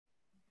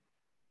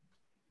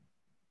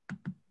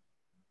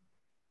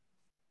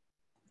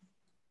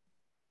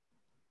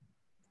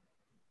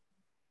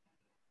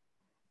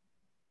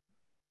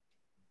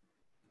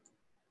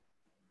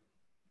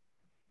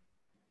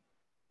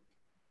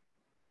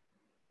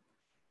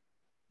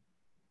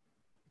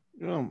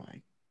Oh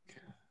my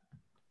god.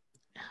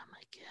 Oh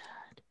my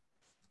god.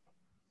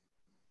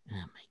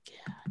 Oh my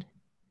god.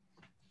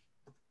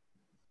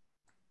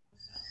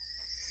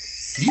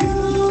 You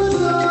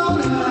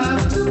don't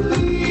have to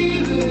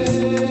believe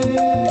it.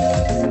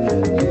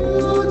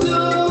 You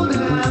don't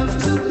have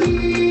to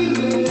believe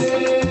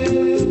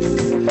it.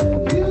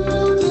 You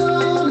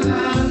don't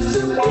have to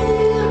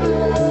believe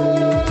it.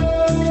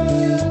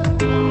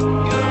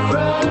 Your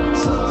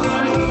friends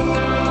are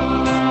here.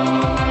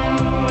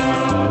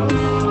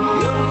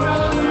 Your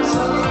friends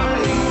are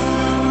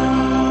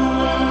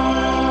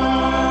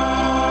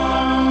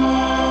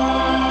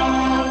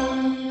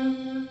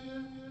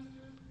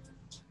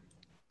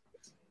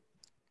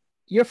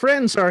Your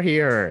friends are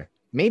here.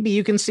 Maybe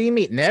you can see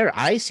me. There,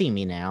 I see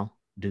me now.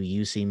 Do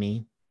you see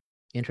me,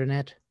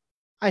 Internet?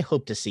 I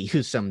hope to see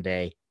you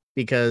someday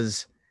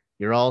because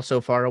you're all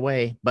so far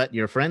away. But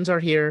your friends are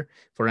here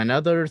for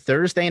another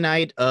Thursday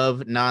night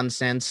of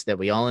nonsense that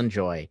we all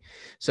enjoy.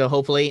 So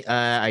hopefully,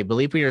 I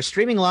believe we are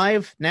streaming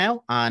live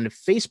now on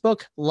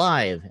Facebook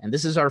Live. And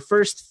this is our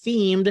first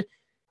themed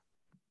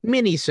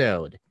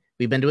mini-sode.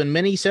 We've been doing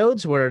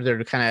mini-sodes where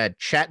they're kind of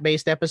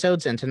chat-based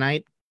episodes. And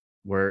tonight,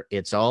 where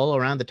it's all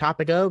around the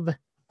topic of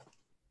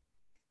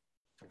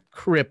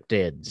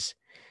cryptids.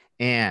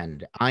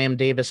 And I am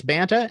Davis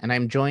Banta, and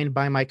I'm joined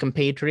by my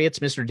compatriots,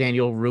 Mr.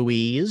 Daniel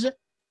Ruiz.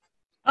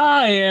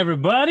 Hi,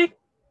 everybody.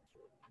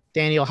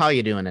 Daniel, how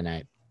you doing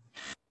tonight?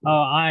 Oh,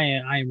 I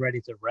am ready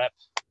to rep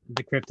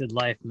the cryptid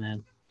life,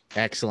 man.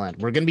 Excellent.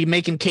 We're going to be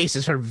making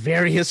cases for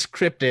various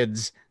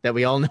cryptids that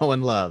we all know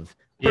and love.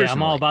 Yeah,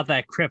 I'm all personally. about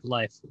that crypt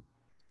life.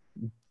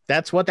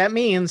 That's what that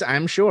means,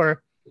 I'm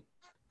sure.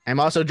 I'm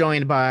also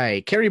joined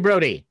by Carrie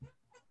Brody.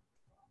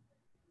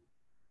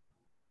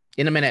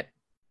 In a minute,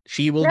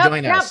 she will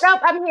join us. Nope,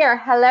 I'm here.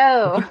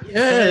 Hello.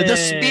 Yeah, the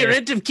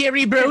spirit of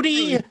Carrie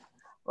Brody.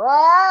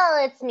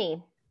 Well, it's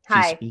me.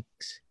 Hi.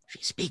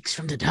 She speaks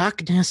from the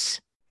darkness.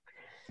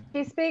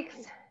 She speaks,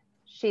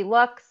 she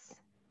looks,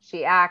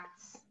 she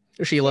acts.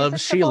 She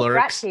loves, She's a she triple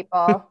threat, lurks.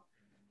 people.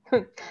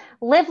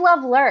 Live,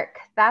 love, lurk.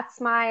 That's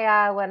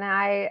my when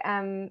I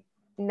am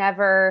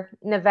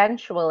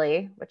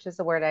eventually, which is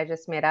a word I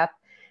just made up,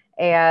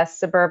 a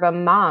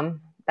suburban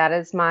mom. That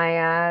is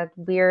my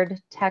weird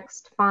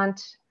text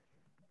font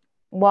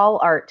wall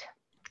art.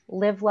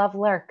 Live, love,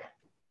 lurk.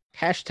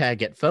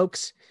 Hashtag it,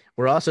 folks.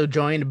 We're also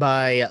joined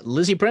by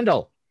Lizzie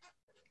Prindle.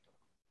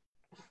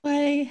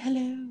 Why,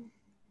 hello.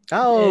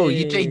 Oh,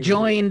 Hey. they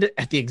joined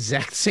at the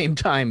exact same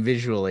time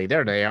visually.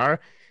 There they are.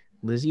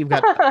 Lizzie, you've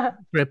got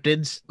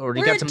cryptids, or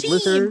you We're got a some team.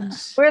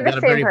 lizards. We're You the got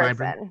a same very person.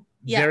 vibrant,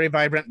 Yeah. very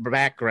vibrant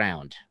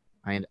background.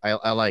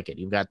 I like it.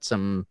 You've got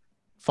some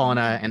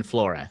fauna and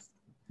flora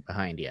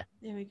behind you.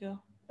 There we go.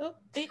 Oh,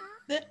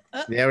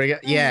 There we go.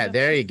 Yeah,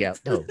 there you go.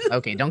 Oh,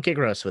 okay, don't get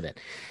gross with it.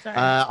 sorry.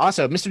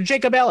 Also, Mr.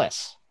 Jacob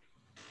Ellis.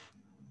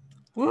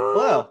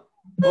 Hello.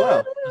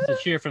 Hello. Just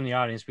a cheer from the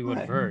audience we would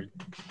have Hi. heard.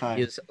 Hi.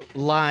 Is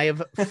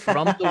live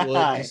from the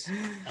woods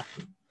Hi.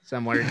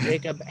 somewhere.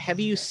 Jacob, have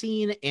you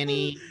seen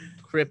any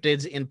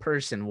cryptids in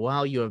person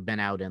while you have been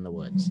out in the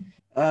woods?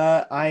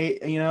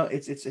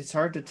 It's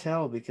hard to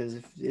tell because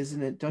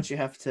don't you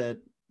have to?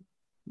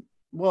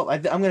 Well,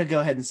 I'm going to go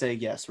ahead and say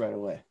yes right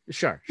away.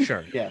 Sure.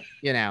 Yeah.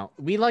 You know,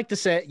 we like to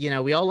say,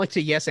 we all like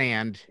to yes,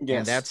 and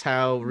Yes. that's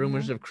how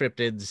rumors of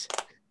cryptids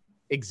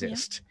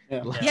exist.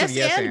 Yeah. Lots yes, of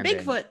yes and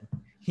anding. Bigfoot.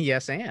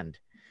 Yes, and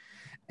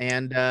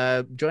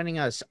joining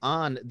us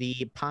on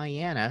the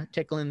piano,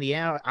 tickling the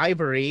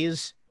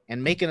ivories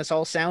and making us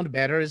all sound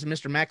better is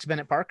Mr. Max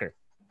Bennett Parker.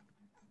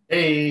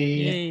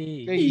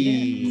 Yay.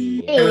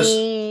 Hey.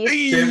 Hey.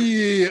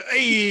 Hey.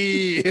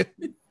 Hey.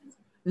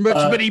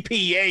 Much many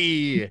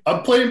PA.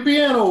 I'm playing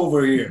piano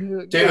over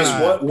here. Davis,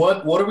 God.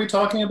 what are we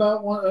talking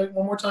about? One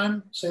more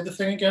time. Say the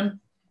thing again.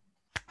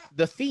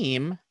 The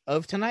theme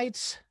of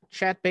tonight's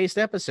chat-based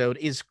episode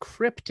is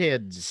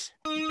cryptids.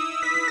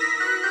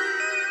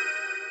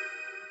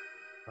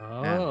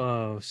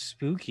 Oh,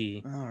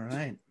 spooky. All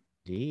right.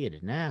 Indeed.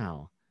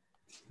 Now,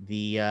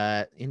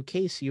 in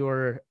case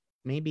you're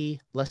maybe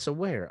less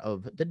aware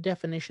of the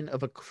definition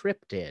of a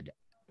cryptid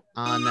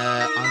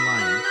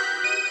online.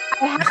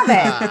 I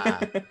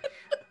have it.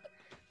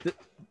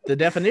 The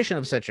definition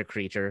of such a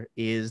creature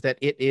is that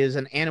it is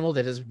an animal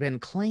that has been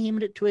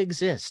claimed to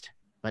exist,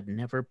 but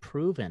never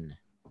proven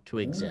to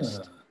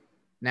exist.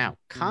 Now,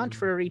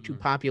 contrary to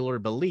popular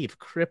belief,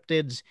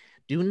 cryptids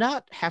do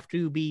not have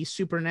to be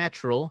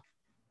supernatural,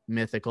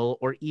 mythical,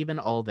 or even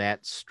all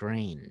that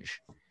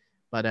strange.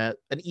 But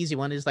an easy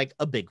one is like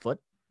a Bigfoot,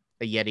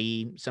 a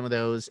Yeti, some of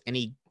those,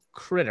 any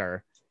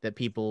critter that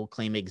people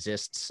claim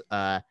exists,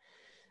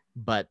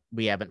 but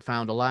we haven't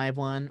found a live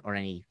one or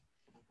any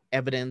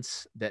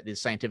evidence that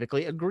is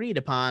scientifically agreed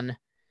upon.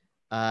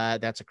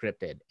 That's a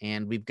cryptid.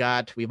 And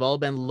we've all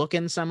been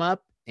looking some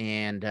up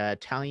and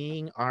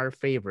tallying our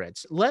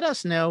favorites. Let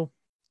us know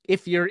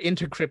if you're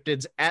into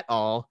cryptids at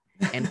all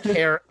and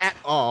care at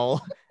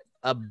all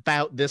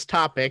about this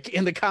topic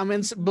in the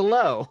comments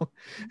below.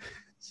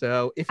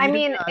 So if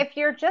you if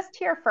you're just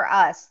here for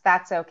us,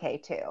 that's okay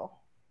too.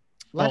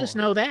 let us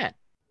know that.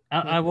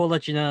 I will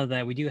let you know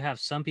that we do have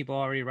some people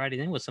already writing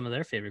in with some of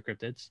their favorite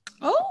cryptids.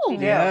 Oh,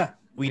 Yeah.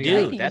 We We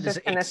do. got- That is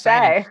Just gonna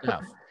exciting say.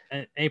 stuff.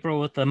 April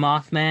with the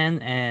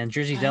Mothman, and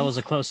Jersey Devil was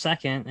a close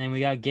second, and we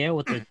got Gail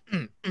with the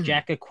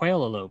Jack of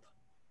Quailalope,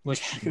 which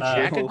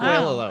Jack of Wow.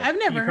 Quailalope. I've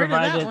never you heard of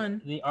that provided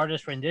one. the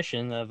artist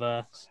rendition of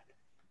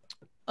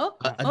Oh,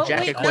 A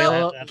Jack wait, of no,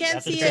 Quailalope. can't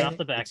That's see straight it. off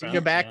the It's in background.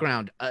 your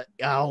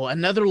background.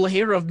 Another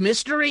layer of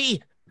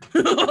mystery.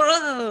 Yeah.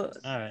 All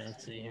right,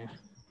 let's see here.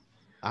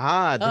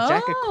 Ah, the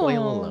Jack of Oh.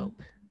 Quailalope.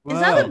 Is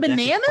that a Wow. Jack of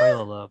banana?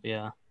 Quailalope,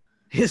 yeah.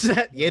 Is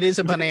that? It is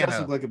a It does banana.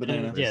 look like a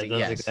banana. Yeah, it does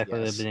Yes,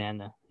 exactly yes. the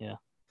banana. Yeah.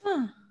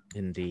 Huh.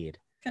 Indeed.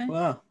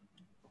 Wow.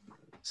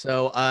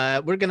 So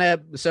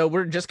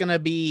we're just gonna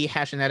be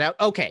hashing that out.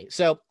 Okay,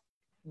 so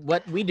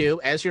what we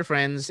do as your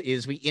friends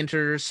is we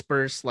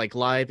intersperse like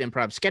live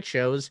improv sketch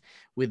shows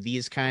with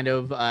these kind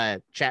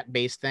of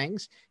chat-based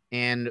things.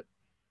 And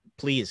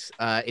please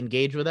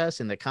engage with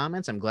us in the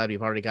comments. I'm glad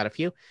we've already got a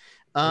few.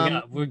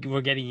 We're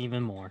getting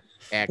even more.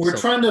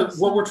 Excellent.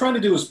 What we're trying to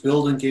do is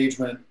build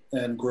engagement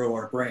and grow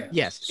our brand.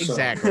 Yes, So-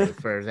 exactly.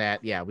 For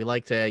that, yeah, we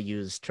like to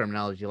use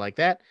terminology like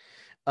that.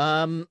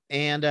 I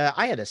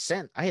had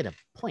a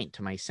point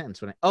to my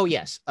sentence when oh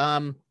yes.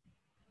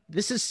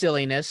 This is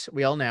silliness.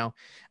 We all know.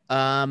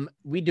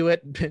 We do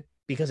it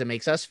because it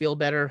makes us feel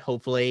better.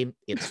 Hopefully,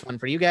 it's fun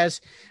for you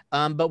guys.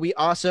 But we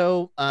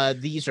also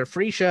these are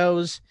free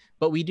shows,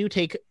 but we do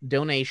take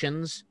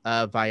donations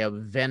via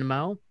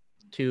Venmo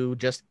to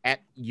just at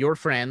your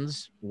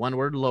friends, one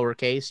word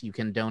lowercase. You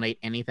can donate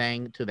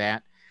anything to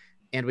that.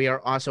 And we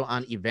are also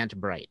on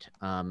Eventbrite,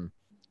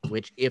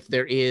 which if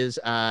there is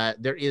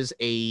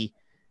a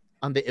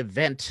on the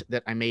event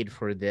that I made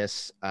for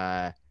this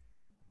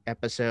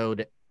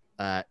episode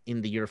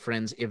in the Your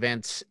Friends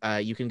events,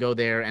 you can go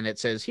there and it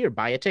says here,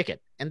 buy a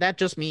ticket. And that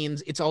just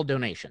means it's all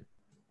donation.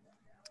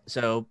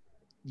 So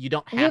you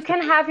don't have You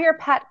can have your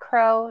pet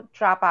crow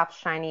drop off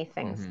shiny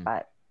things, Mhm.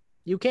 but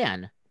You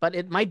can, but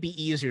it might be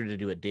easier to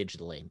do it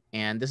digitally.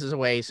 And this is a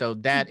way so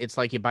that it's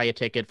like you buy a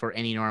ticket for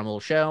any normal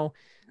show,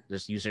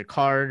 just use your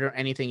card or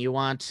anything you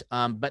want.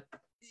 But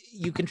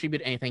you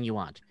contribute anything you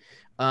want.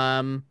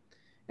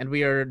 And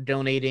we are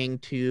going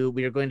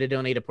to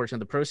donate a portion of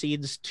the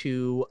proceeds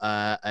to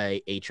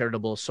a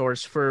charitable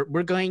source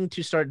we're going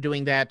to start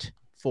doing that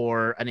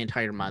for an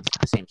entire month,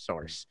 the same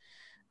source.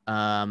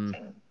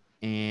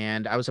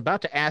 And I was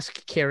about to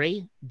ask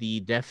Carrie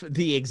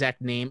the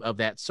exact name of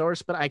that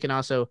source, but I can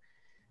also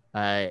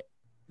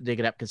dig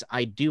it up because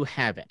I do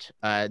have it.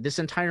 This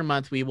entire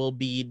month, we will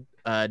be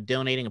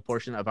donating a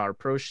portion of our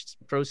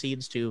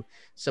proceeds to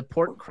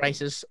support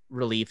crisis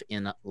relief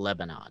in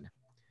Lebanon.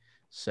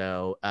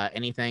 So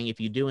anything, if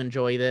you do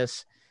enjoy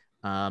this,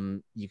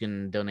 you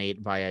can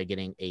donate via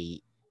getting a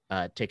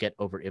ticket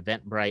over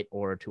Eventbrite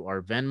or to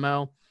our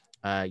Venmo,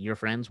 Your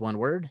Friends, one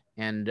word,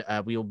 and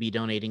we will be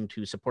donating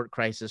to support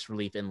crisis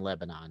relief in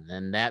Lebanon.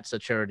 And that's a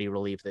charity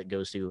relief that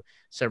goes to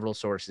several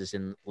sources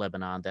in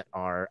Lebanon that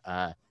are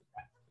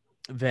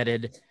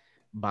vetted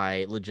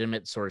by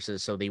legitimate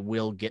sources, so they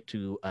will get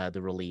to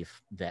the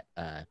relief that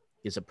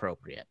is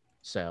appropriate.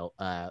 So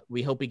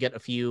we hope we get a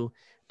few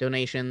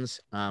donations.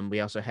 We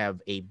also have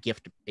a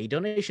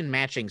donation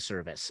matching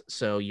service.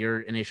 So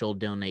your initial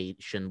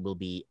donation will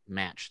be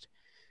matched.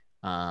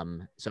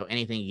 So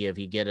anything you give,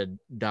 you get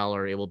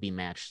 $1, it will be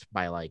matched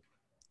by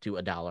to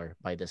 $1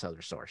 by this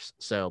other source.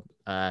 So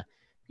if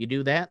you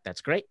do that,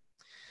 that's great.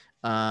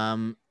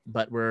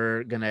 But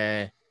we're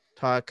gonna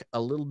talk a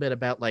little bit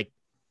about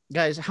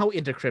guys, how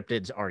into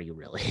cryptids are you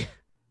really?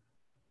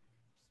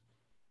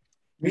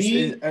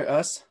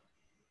 Us?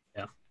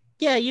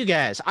 Yeah, you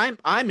guys.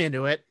 I'm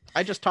into it.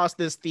 I just tossed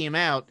this theme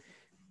out.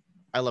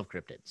 I love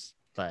cryptids,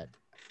 but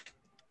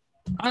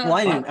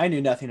Well, I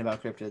knew nothing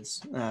about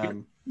cryptids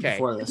Okay.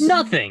 before this.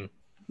 Nothing.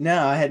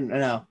 No, I hadn't.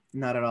 No,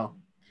 not at all.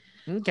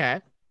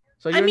 okay.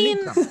 So I you're a mean-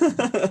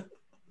 newcomer.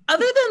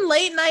 Other than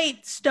late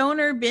night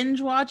stoner binge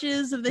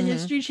watches of the Mhm.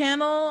 History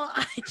Channel,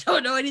 I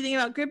don't know anything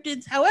about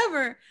cryptids.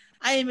 However,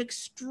 I am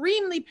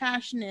extremely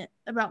passionate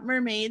about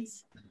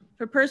mermaids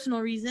for personal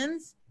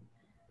reasons,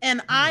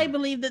 and I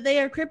believe that they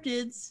are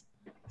cryptids.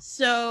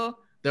 So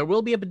There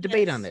will be a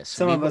debate on this.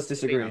 Some We of will us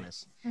debate disagree. on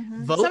this.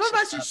 some of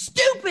us are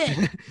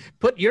stupid.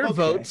 Put your Okay.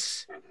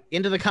 votes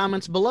into the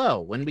comments below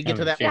when we get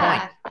to that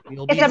Yeah. point.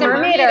 We'll it's be a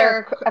mermaid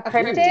or a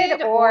cryptid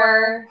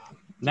or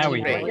Now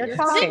we Right. know. you're Sick,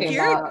 talking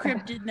you're about.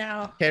 cryptid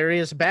now. Carrie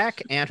is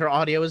back and her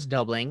audio is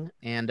doubling,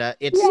 and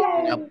it's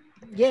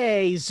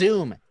yay,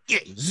 Zoom.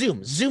 Yay,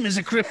 Zoom. Zoom is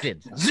a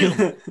cryptid.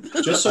 Zoom.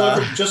 just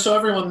so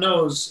everyone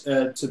knows,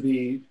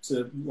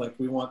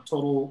 we want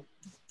total.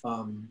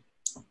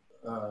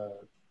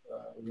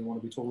 We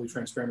want to be totally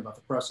transparent about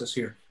the process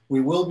here.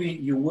 You will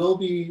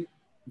be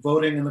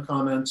voting in the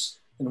comments,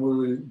 and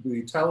we will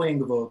be tallying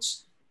the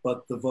votes,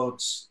 but the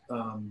votes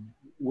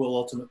will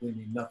ultimately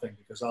mean nothing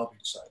because I'll be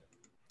deciding.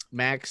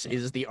 Max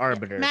is the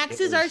arbiter. Max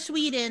It is our was-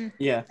 Sweden,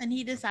 Yeah. and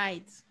he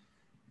decides.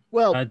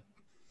 Well, Uh,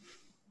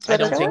 I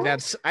don't Really?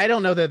 think I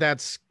don't know that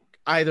that's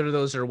either of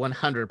those are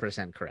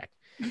 100% correct.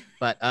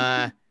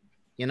 But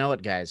you know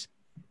what, guys?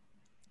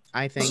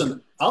 I think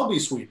Listen, I'll be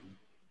Sweden.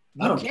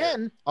 I You don't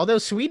can, although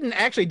Sweden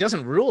actually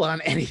doesn't rule on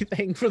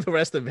anything for the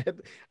rest of it.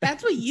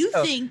 That's what you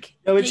So- think.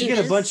 No, but you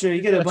get a bunch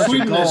of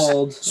Sweden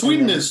gold.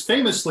 Sweden is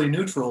famously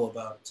neutral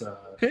about.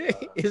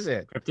 Is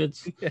it?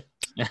 Cryptids.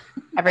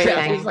 Everything.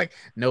 Yeah, it's like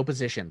no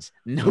positions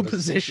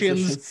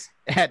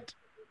at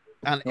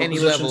on No any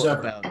positions level ever.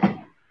 about.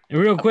 And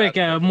real quick,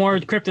 more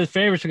cryptid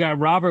favorites. We got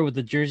Robert with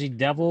the Jersey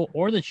Devil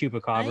or the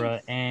Chupacabra,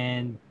 Nice.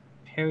 and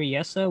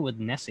Periessa with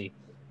Nessie.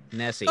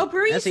 Nessie. Oh,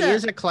 Parisa. Nessie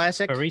is a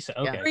classic. Parisa,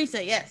 okay.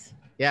 Parisa, yes.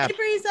 Yeah. Hey,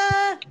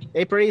 Parisa.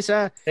 Hey,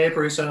 Parisa. Hey,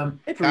 Parisa.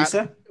 Hey,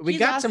 Parisa. We She's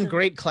got some awesome.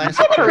 great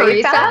classic. Hi,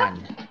 trivia Parisa.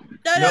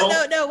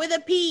 on. No, with a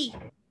P.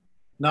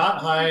 Not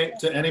hi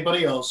to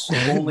anybody else.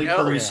 Only No.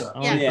 Parisa.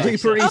 Oh, Yeah. Yeah. Hey,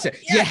 Parisa. Oh,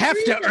 yeah, You have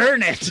to Parisa.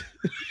 earn it.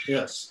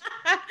 Yes.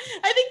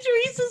 I think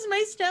Teresa's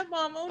my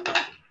stepmom. Oh no.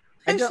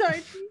 I'm don't-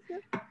 sorry,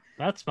 Teresa.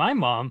 That's my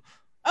mom.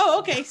 Oh,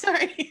 okay.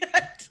 Sorry.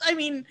 I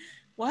mean,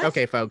 what?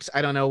 Okay, folks.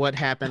 I don't know what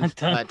happened,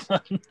 but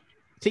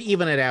to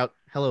even it out,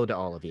 hello to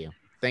all of you.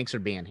 Thanks for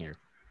being here.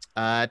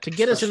 To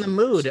get us in the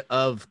mood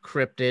of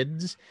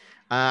cryptids,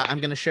 I'm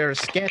going to share a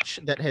sketch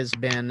that has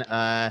been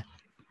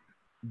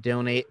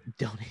donate.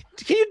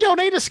 Can you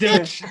donate a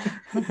sketch?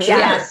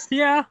 Yes.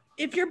 Yeah.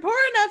 If you're poor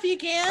enough, you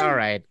can. All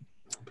right,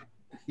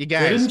 you They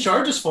didn't guys.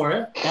 charge us for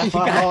it. Half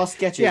off all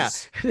sketches. Yeah,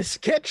 the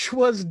sketch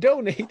was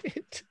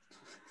donated.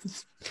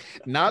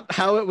 Not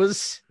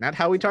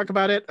how we talk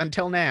about it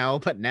until now,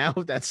 but now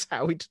that's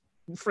how we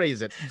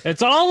phrase it.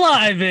 It's all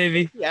live,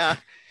 baby. Yeah.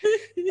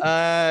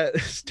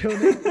 It's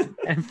donated.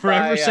 And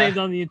forever By, saved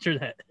on the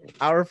internet.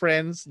 Our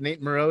friends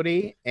Nate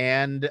Marodi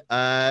and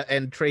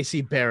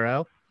Tracy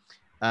Barrow.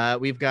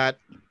 We've got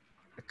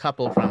a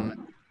couple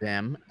from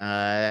them.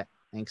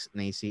 Thanks,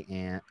 Nacy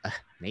and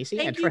Thank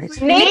you Tracy.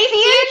 for- Nancy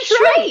and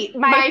Treat,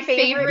 my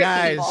favorite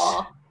Guys.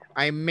 people.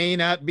 I may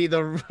not be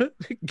the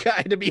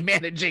guy to be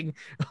managing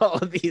all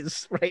of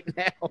these right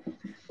now.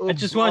 Oh, I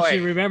just want you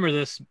to boy. remember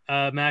this,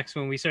 Max,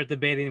 when we start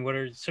debating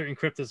whether certain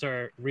cryptids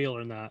are real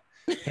or not.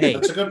 Hey,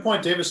 That's a good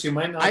point, Davis. You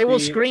might not. I will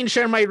be... screen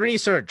share my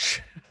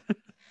research.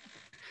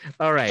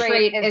 All right.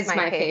 Treat is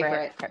my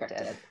favorite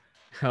cryptid.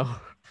 Oh,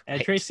 And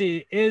right.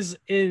 Tracy is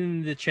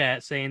in the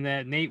chat saying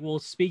that Nate will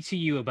speak to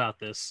you about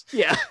this.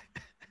 Yeah.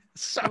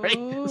 Sorry.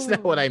 That's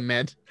not what I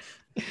meant.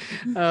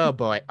 Oh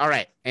boy. All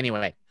right.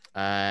 Anyway,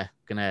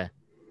 gonna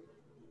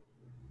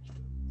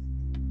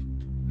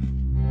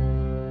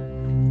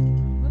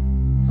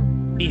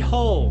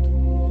Behold,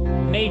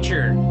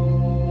 nature,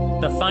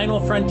 the final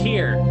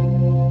frontier.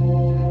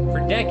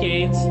 For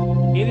decades,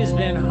 it has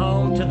been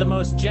home to the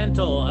most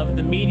gentle of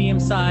the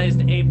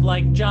medium-sized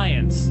ape-like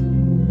giants,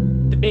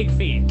 the big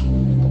feet.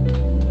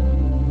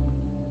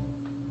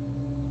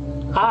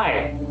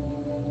 Hi,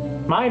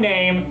 my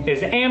name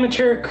is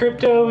amateur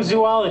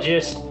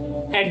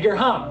cryptozoologist Edgar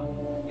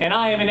Hump, and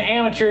I am an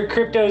amateur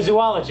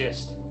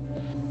cryptozoologist.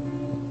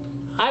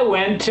 I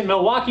went to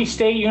Milwaukee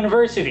State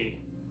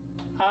University.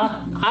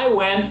 I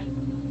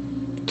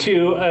went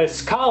to a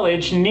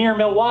college near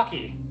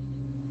Milwaukee.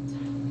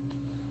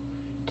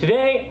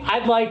 Today,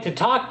 I'd like to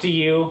talk to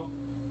you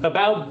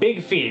about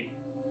big feet.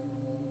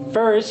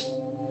 First,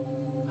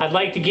 I'd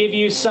like to give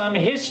you some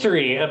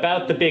history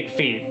about the big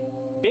feet.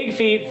 Big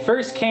feet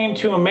first came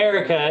to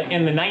America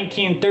in the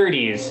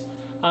 1930s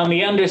on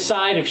the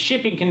underside of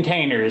shipping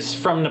containers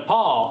from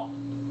Nepal.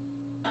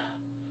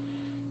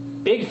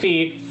 Big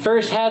feet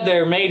first had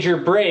their major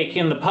break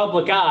in the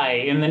public eye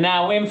in the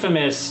now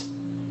infamous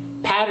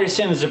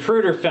Patterson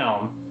Zapruder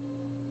film.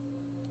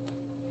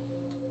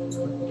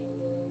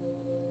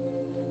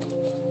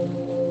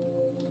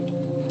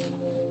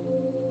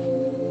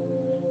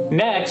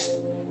 Next,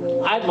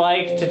 I'd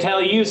like to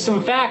tell you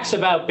some facts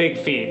about big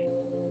feet.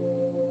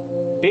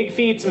 Big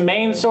feet's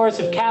main source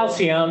of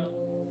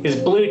calcium is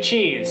blue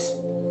cheese.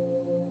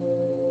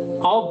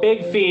 All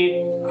big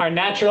feet are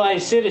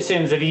naturalized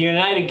citizens of the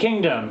United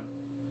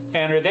Kingdom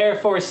and are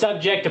therefore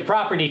subject to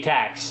property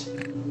tax.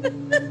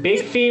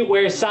 Big feet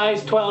wear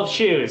size 12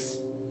 shoes.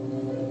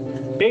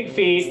 Big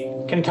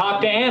feet can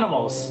talk to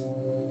animals,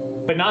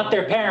 but not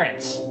their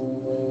parents.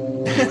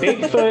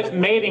 Bigfoot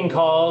mating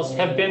calls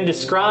have been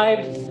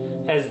described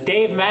as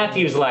Dave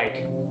Matthews-like.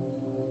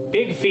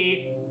 Big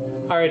feet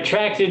are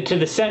attracted to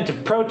the scent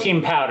of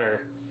protein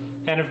powder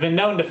and have been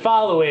known to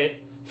follow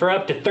it for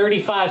up to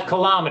 35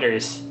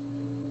 kilometers.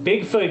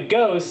 Bigfoot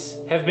ghosts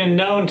have been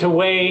known to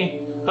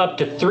weigh up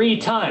to 3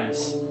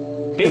 tons.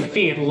 Big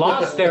feet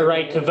lost their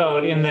right to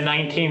vote in the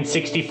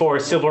 1964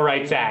 Civil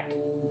Rights Act.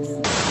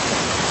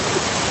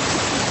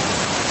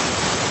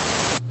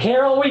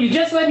 Carol, will you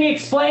just let me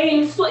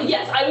explain?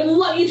 Yes, I would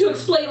love you to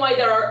explain why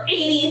there are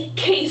 80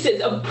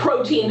 cases of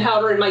protein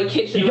powder in my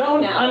kitchen You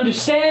don't right now.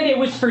 understand, it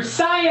was for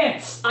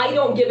science! I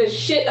don't give a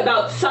shit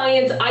about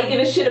science. I give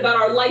a shit about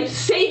our life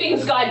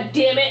savings, god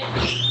damn it.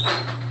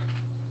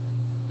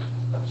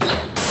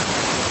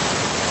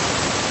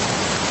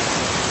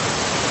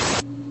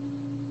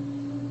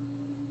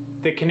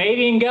 The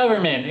Canadian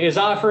government is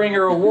offering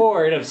a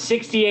reward of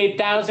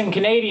 68,000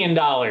 Canadian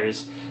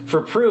dollars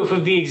for proof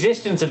of the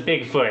existence of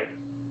Bigfoot.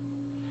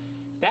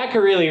 That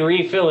could really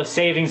refill a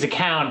savings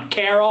account,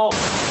 Carol.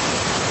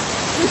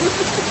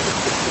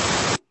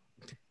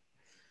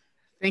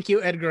 Thank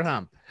you, Edgar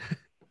Hump.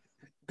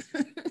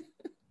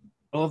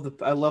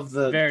 I love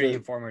the Very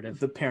informative.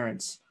 The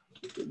parents.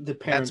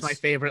 That's my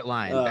favorite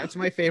line. That's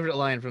my favorite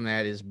line from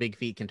that is big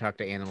feet can talk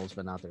to animals,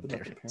 but not their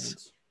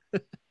parents.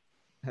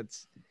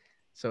 That's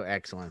so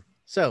excellent.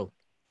 So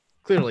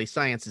clearly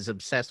science is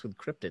obsessed with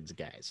cryptids,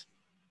 guys.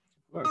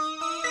 I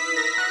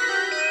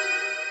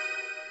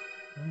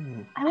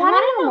want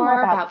to know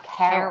more about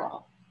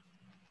Carol.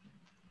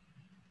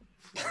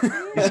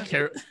 Is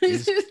Carol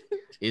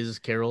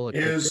a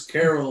cryptid? Is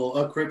Carol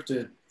a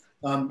cryptid?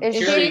 Is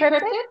she Carrie, a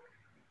cryptid?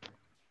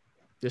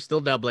 You're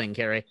still doubling,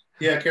 Carrie.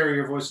 Yeah, Carrie,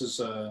 your voice is.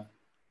 Still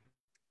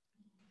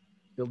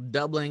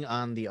doubling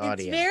on the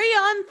audio. It's very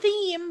on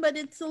theme, but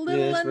it's a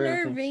little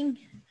unnerving.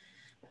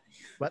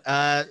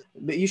 But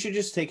you should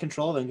just take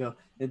control and go,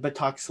 but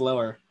talk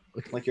slower,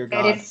 like you're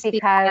God. It's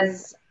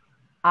because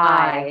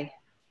I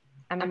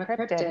am a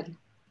cryptid.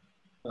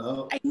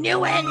 Oh. I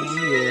knew it.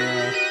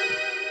 Yeah.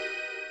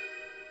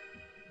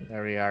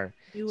 There we are.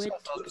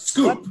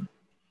 Scoop.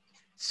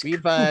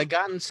 We've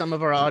gotten some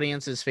of our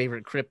audience's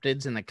favorite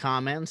cryptids in the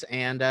comments,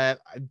 and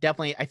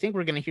definitely, I think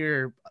we're going to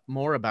hear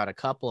more about a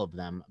couple of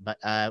them. But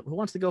who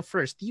wants to go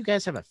first? Do you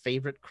guys have a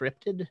favorite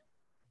cryptid?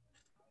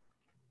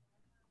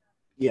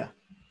 Yeah.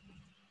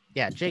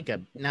 Yeah,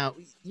 Jacob. Now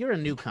you're a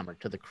newcomer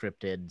to the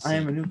cryptid scene. I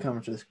am a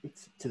newcomer to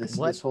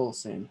this whole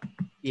scene.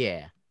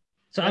 Yeah.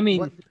 So I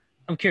mean,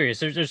 I'm curious.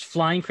 There's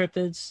flying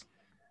cryptids.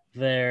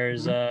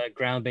 There's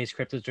ground-based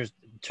cryptids. There's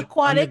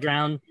aquatic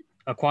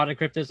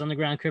cryptids,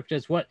 underground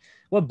cryptids. What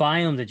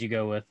biome did you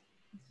go with?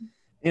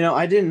 You know,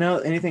 I didn't know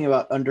anything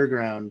about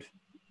underground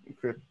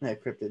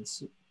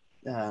cryptids.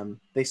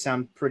 They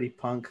sound pretty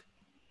punk,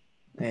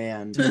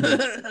 and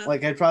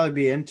like I'd probably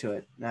be into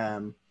it.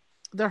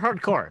 They're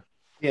hardcore.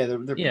 Yeah,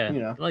 they're yeah, you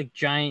know, like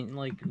giant,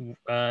 like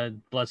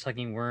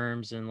blood-sucking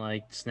worms and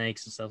like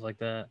snakes and stuff like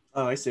that.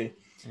 Oh, I see.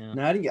 Yeah.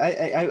 No,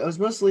 I was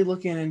mostly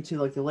looking into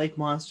like the lake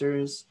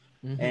monsters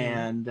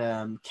and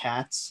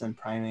cats and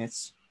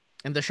primates.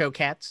 And the show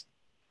Cats.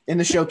 In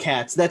the show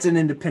Cats, that's an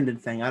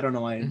independent thing. I don't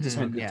know why I just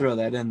wanted to throw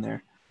that in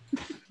there.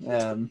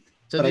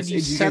 So did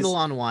you settle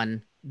on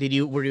one?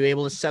 Were you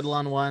able to settle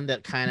on one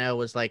that kind of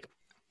was like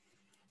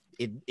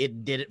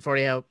it did it for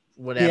you,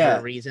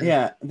 whatever reason?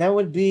 Yeah, that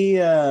would be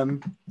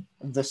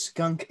the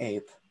skunk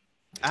ape.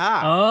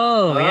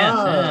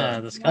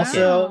 The skunk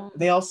ape.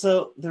 They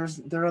also there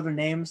are other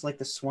names like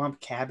the swamp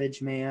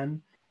cabbage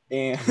man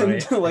and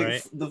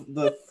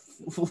the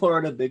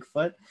Florida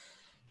Bigfoot.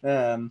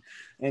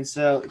 And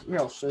so here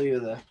I'll show you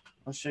the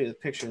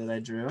picture that I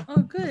drew.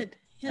 Oh, good.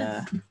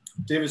 Yeah.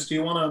 Davis, do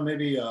you want to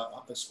maybe a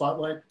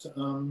spotlight?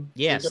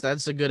 Yes,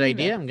 that's a good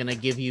idea. I'm gonna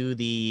give you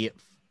the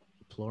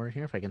floor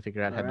here if I can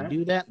figure out how to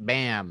do that.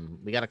 Bam!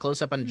 We got a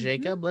close up on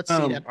Jacob. Let's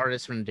see that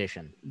artist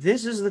rendition.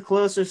 This is the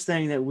closest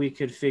thing that we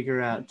could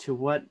figure out to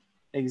what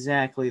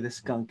exactly the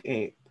skunk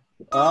ape.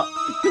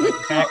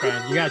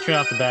 Background. You gotta turn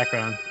off the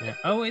background. Yeah.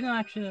 Oh wait, no,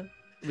 actually.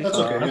 That's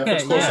okay.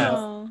 Okay.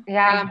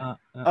 Yeah.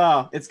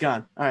 Oh, it's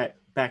gone. All right,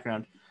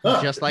 background.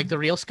 Just like the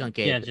real skunk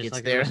ape. Yeah, just it's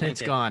like there. the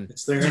It's gone.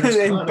 It's there. And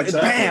it's gone.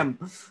 Exactly. Bam!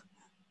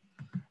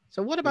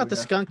 So what about the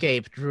skunk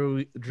ape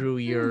drew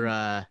your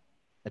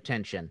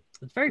attention?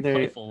 It's very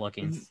playful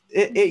looking.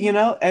 It you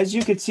know, as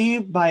you could see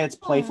by its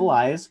playful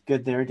eyes.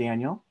 Good there,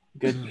 Daniel.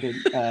 Good.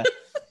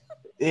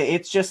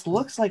 It just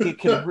looks like it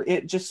could.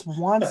 It just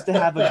wants to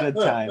have a good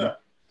time.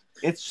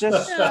 It's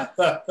just.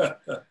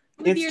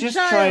 It's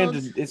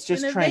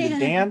just trying to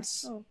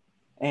dance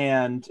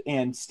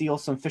and steal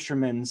some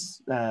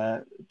fishermen's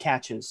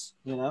catches.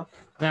 You know.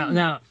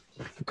 Now,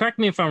 correct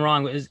me if I'm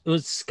wrong.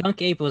 Was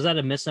skunk ape? Was that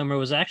a misnomer?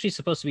 Was it actually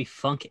supposed to be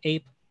funk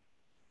ape?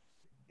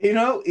 You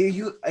know,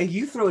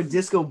 you throw a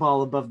disco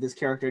ball above this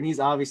character, and he's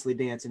obviously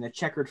dancing a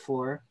checkered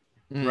floor.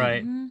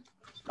 Right.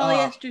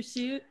 Polyester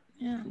suit.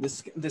 Yeah.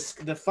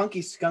 The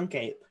funky skunk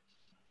ape.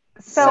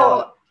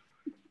 So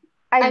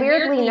I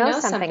weirdly know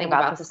something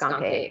about the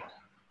skunk ape.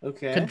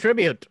 Okay.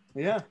 Contribute.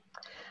 Yeah.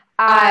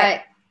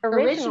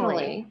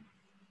 Originally,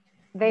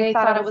 they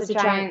thought it was a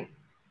giant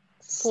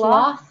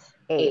sloth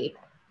ape.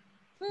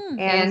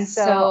 And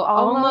so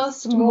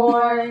almost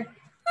more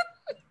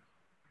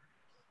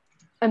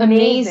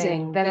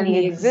amazing than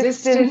the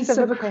existence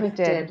of a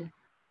cryptid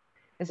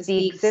is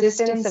the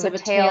existence of a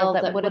tale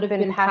that would have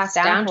been passed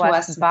down to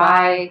us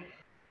by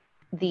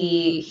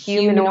the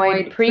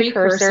humanoid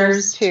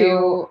precursors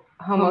to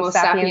Homo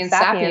sapiens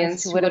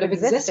sapiens who would have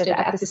existed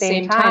at the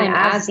same time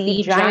as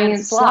the giant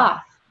sloth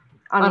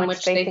on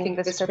which they think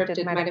this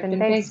cryptid might have been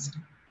based.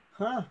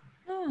 Huh.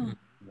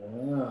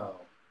 Wow.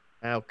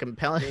 Wow,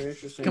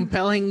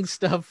 compelling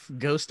stuff.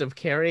 Ghost of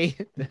Carrie.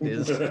 That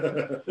is.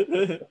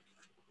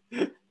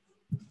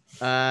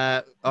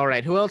 All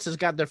right. Who else has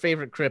got their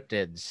favorite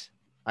cryptids?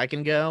 I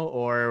can go,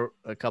 or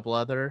a couple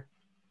other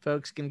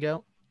folks can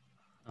go.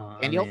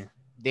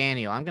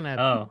 Daniel, I'm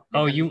gonna.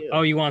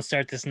 You want to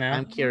start this now?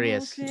 I'm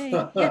curious. Okay.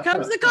 Here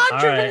comes the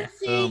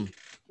controversy.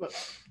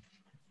 Right.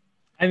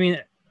 I mean,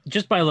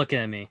 just by looking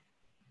at me,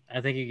 I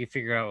think you can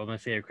figure out what my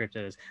favorite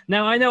cryptid is.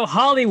 Now I know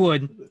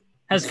Hollywood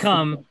has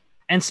come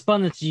and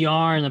spun its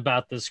yarn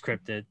about this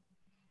cryptid.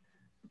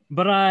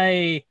 But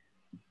I'm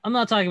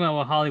not talking about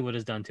what Hollywood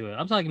has done to it.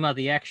 I'm talking about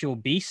the actual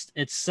beast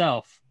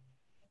itself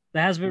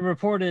that has been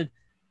reported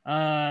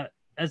as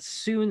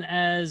soon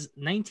as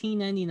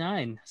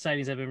 1999.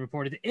 Sightings have been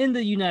reported in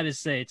the United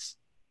States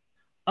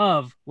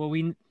of what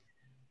we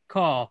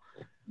call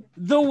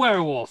the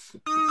werewolf.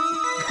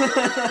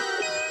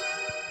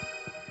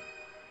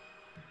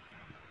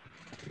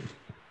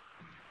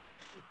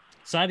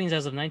 Sightings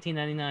as of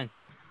 1999.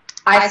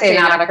 I say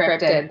not a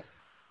cryptid.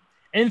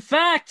 In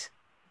fact,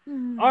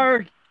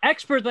 our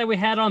expert that we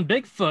had on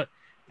Bigfoot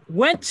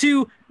went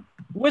to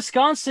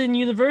Wisconsin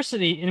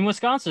University in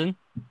Wisconsin,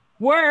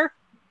 where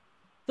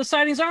the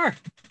sightings are.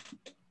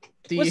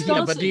 Do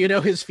you know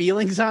his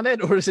feelings on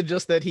it, or is it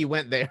just that he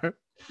went there?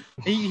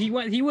 He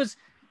went. He was.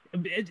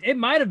 It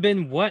might have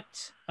been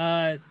what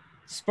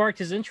sparked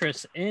his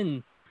interest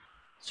in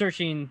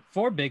searching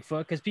for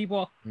Bigfoot, because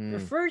people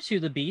refer to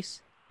the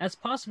beast as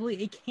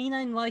possibly a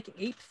canine-like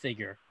ape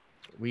figure.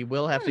 We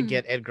will have to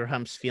get Edgar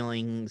Hump's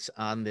feelings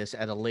on this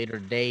at a later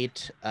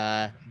date.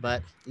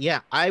 But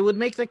yeah, I would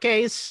make the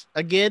case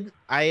again.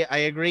 I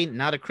agree.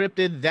 Not a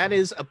cryptid. That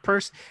is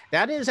a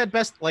that is at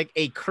best like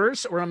a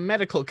curse or a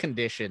medical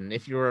condition.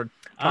 If you're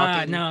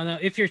talking, no.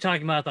 If you're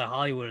talking about the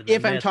Hollywood,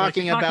 if I'm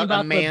talking about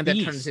a man that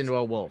turns into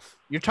a wolf,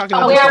 you're talking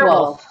a about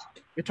werewolf.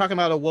 You're talking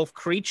about a wolf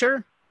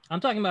creature. I'm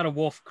talking about a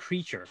wolf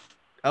creature.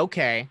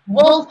 Okay.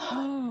 Wolf.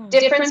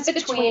 Difference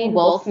between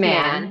wolf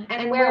man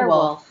and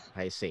werewolf.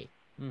 I see.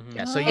 Mm-hmm.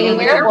 Yeah. So A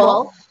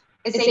werewolf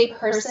is a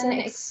person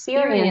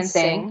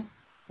experiencing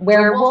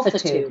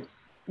werewolfitude.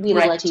 We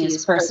like to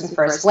use person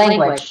first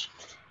language.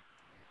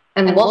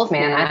 And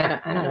wolfman,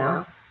 I don't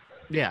know.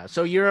 Yeah.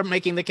 So you're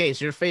making the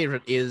case. Your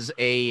favorite is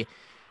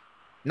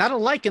not a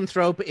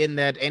lycanthrope in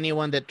that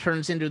anyone that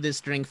turns into this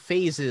during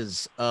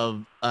phases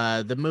of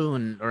the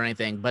moon or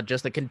anything, but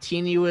just a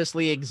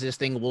continuously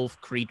existing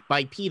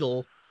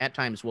bipedal at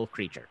times wolf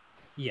creature.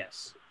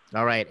 Yes.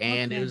 All right,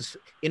 and it was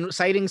in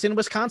sightings in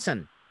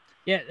Wisconsin.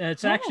 Yeah,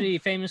 it's actually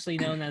famously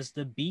known as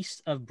the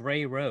Beast of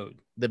Bray Road.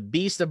 The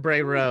Beast of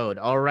Bray Road.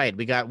 All right,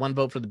 we got one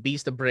vote for the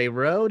Beast of Bray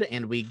Road,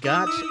 and we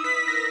got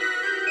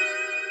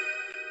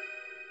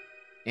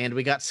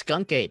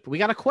skunk ape. We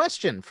got a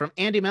question from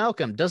Andy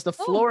Malcolm. Does the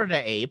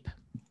Florida ape,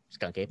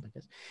 skunk ape, I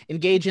guess,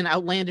 engage in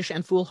outlandish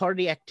and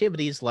foolhardy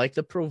activities like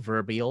the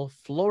proverbial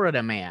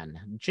Florida man?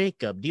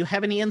 Jacob, do you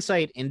have any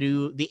insight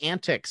into the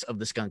antics of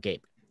the skunk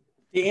ape?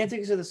 The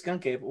antics of the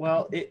skunk ape.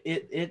 Well,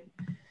 it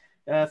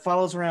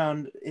follows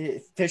around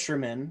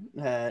fishermen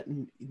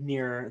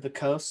near the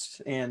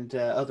coast and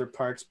other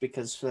parts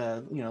because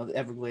the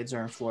Everglades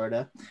are in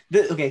Florida.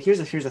 Here's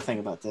the thing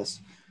about this.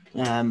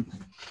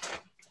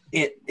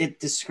 It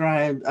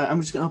describes.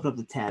 I'm just gonna open up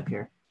the tab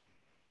here.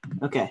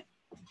 Okay,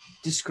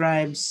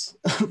 describes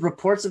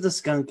reports of the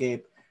skunk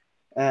ape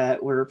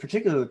were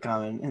particularly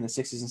common in the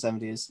 60s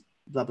and 70s.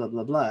 Blah blah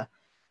blah blah,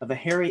 of a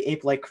hairy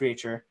ape-like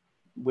creature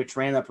which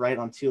ran upright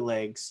on two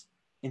legs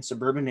in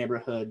suburban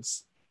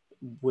neighborhoods,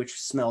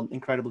 which smelled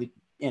incredibly,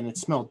 and it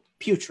smelled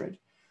putrid.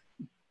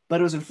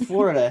 But it was in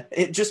Florida.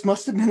 It just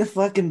must have been a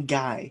fucking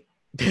guy.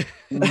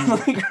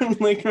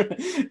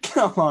 like,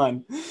 come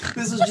on.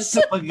 This was just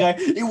some fucking guy.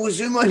 It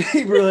was in my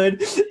neighborhood.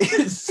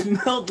 It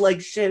smelled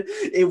like shit.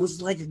 It was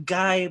like a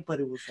guy, but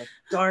it was like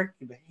dark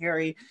and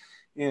hairy.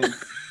 And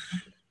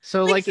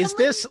so, like is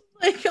this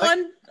like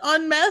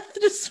on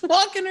meth, just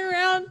walking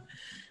around?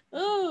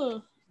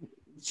 Oh.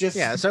 Just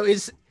yeah, so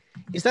is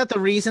that the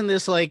reason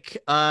this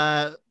like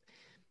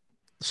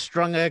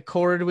strung a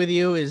chord with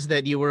you, is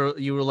that you're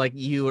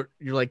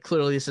like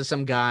clearly this is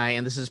some guy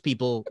and this is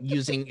people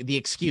using the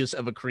excuse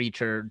of a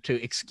creature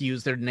to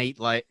excuse their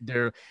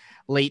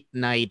late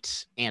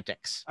night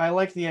antics? I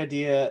like the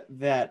idea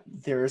that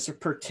there's a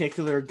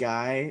particular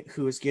guy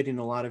who is getting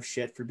a lot of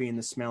shit for being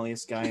the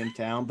smelliest guy in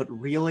town, but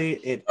really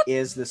it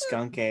is the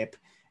skunk ape,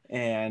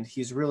 and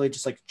he's really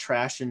just like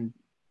trashing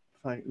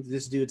like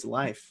this dude's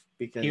life.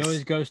 Because he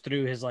always goes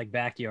through his like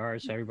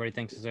backyard, so everybody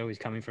thinks it's always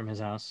coming from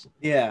his house.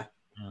 Yeah.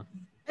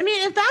 I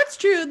mean, if that's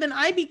true, then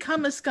I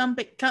become a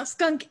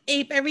skunk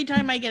ape every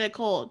time I get a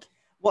cold.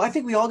 Well, I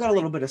think we all got a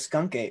little bit of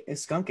skunk ape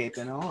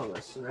in all of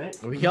us, right?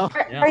 We all,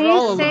 Are you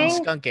all saying, a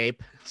skunk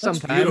ape. That's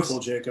Sometimes. beautiful,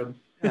 Jacob.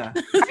 Yeah.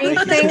 Are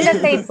you saying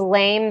that they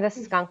blame the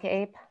skunk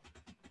ape?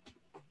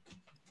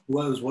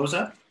 What was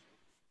that?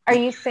 Are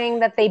you saying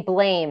that they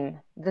blame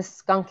the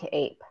skunk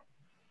ape?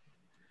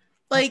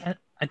 Like,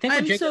 I think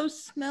I'm so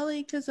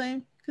smelly because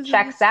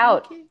checks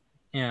out.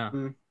 Yeah.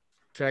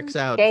 Checks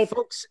out. Ape.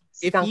 Folks,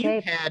 Skunk if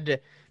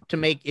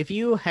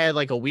you ape. had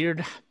like a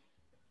weird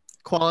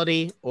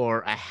quality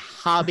or a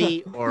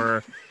hobby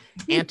or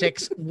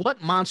antics,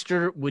 what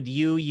monster would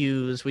you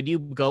use? Would you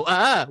go,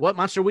 what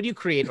monster would you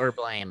create or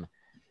blame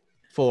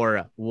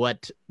for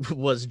what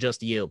was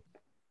just you?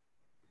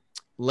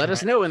 Let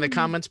us know in the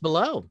comments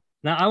below.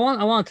 Now, I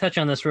want to touch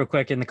on this real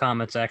quick in the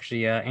comments,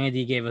 actually.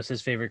 Andy gave us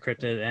his favorite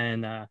cryptid,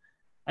 and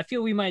I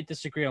feel we might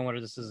disagree on whether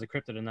this is a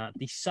cryptid or not.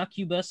 The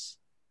succubus,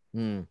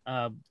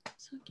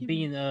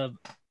 being of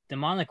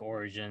demonic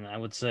origin, I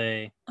would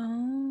say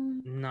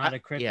not a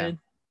cryptid. Yeah.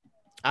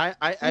 I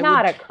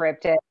Not would, a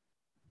cryptid.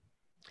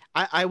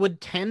 I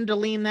would tend to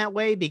lean that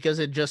way because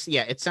it just,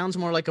 yeah, it sounds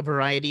more like a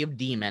variety of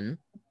demon.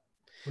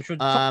 Which would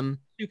fall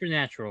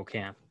supernatural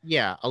camp.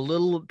 Yeah, a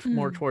little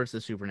more towards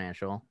the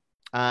supernatural.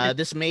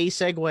 This may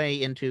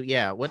segue into,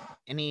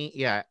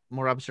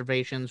 more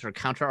observations or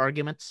counter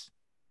arguments?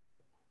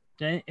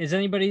 Is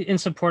anybody in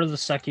support of the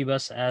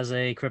succubus as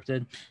a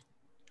cryptid?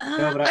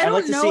 No, but I'd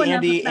like to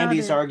see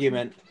Andy's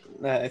argument.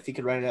 If you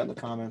could write it out in the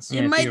comments.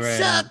 It might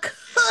suck.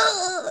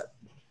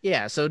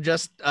 Yeah, so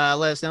just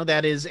let us know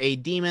that is a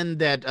demon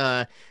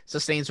that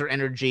sustains her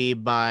energy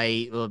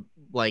by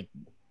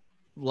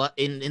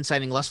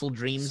inciting lustful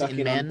dreams Sucking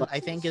in men, on I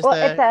think is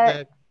Well,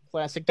 the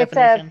classic It's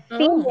definition. a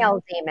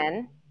female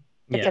demon.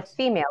 It's a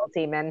female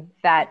demon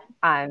that,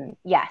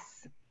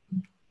 yes.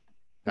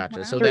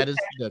 Gotcha. So Through that is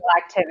the sexual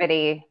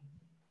activity.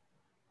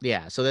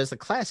 Yeah, so that's the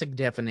classic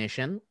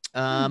definition.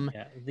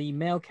 The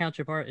male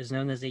counterpart is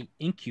known as a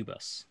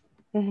incubus.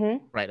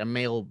 Right, a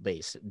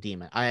male-based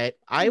demon.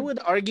 I would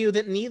argue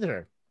that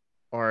neither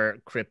are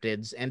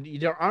cryptids, and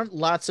there aren't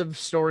lots of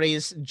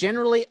stories.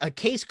 Generally, a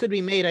case could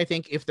be made, I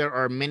think, if there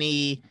are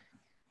many,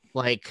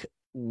 like,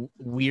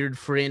 weird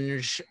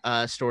fringe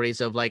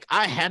stories of, like,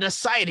 I had a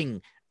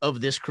sighting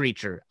of this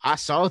creature. I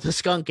saw the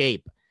skunk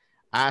ape.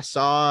 I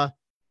saw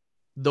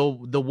the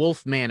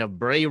wolf man of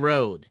Bray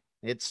Road.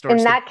 It starts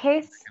in that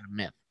case, kind of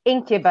myth.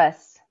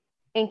 Incubus.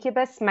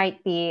 Incubus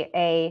might be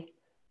a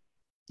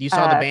You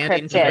saw the band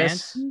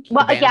Incubus?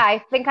 Well, yeah,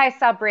 I think I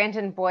saw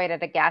Brandon Boyd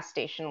at a gas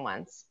station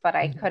once, but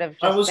I could have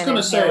just been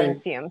inhaling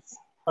fumes.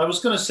 I was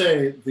going to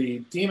say the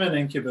demon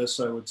Incubus,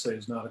 I would say,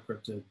 is not a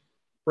cryptid.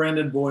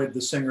 Brandon Boyd,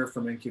 the singer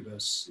from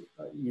Incubus,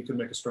 you can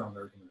make a strong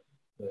argument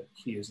that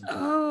he is.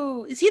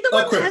 Oh, is he the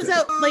one that has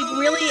that like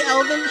really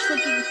elvish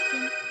looking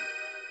skin?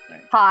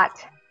 Hot.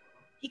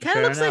 He kind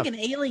of looks like an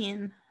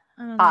alien.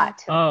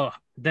 Hot. Oh,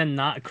 then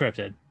not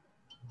cryptid.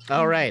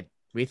 All right.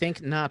 We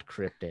think not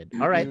cryptid.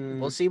 All right.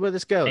 We'll see where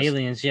this goes.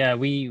 Aliens, yeah.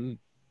 We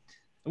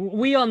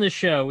on the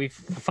show, we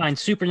find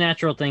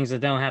supernatural things that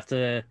don't have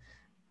to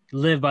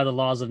live by the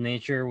laws of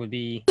nature would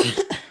be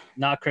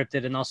not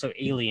cryptid, and also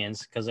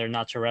aliens because they're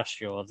not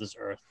terrestrial of this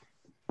earth.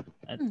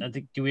 I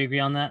think, do we agree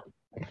on that?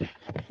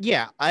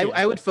 Yeah,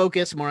 I would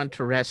focus more on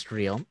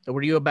terrestrial.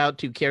 Were you about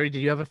to, Carrie,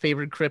 did you have a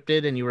favorite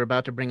cryptid and you were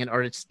about to bring an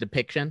artist's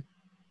depiction?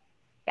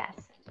 Yes.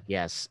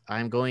 Yes.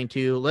 I'm going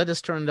to let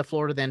us turn the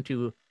floor then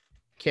to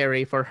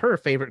Carrie for her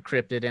favorite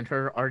cryptid and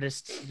her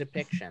artist's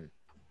depiction.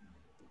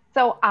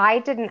 So I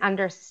didn't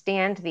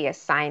understand the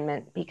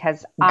assignment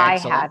because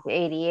Excellent. I have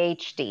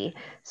ADHD.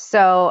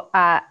 So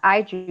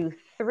I drew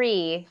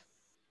 3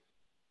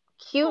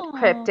 cute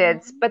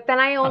cryptids, but then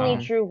I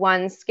only drew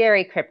 1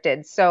 scary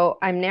cryptid. So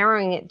I'm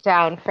narrowing it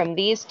down from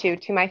these 2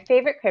 to my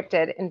favorite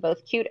cryptid in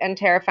both cute and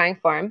terrifying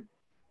form.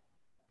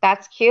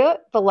 That's cute.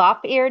 The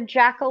lop-eared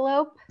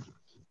jackalope.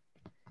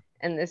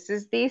 And this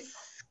is the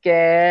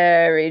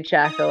scary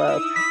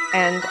jackalope.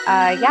 And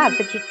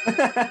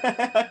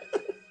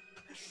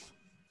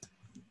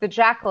the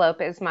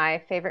jackalope is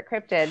my favorite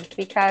cryptid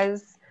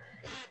because,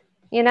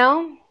 you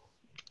know,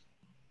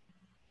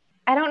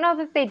 I don't know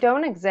that they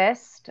don't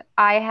exist.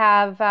 I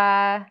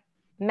have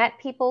met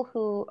people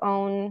who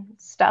own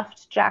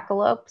stuffed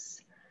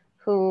jackalopes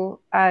who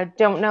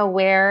don't know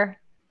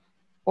where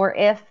or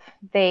if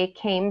they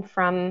came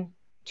from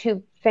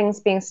 2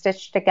 things being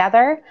stitched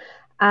together.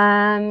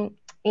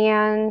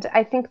 And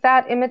I think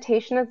that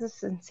imitation is the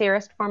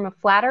sincerest form of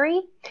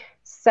flattery.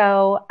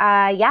 So,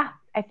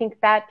 I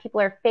think that people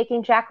are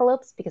faking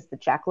jackalopes because the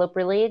jackalope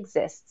really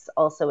exists.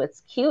 Also,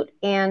 it's cute,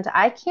 and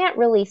I can't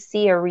really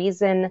see a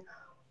reason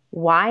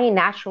why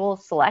natural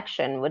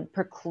selection would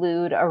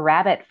preclude a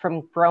rabbit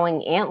from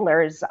growing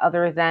antlers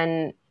other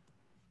than,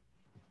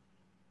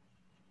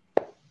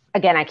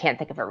 again, I can't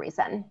think of a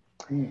reason.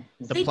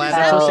 The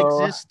platypus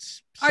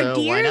exists, so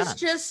why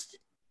not?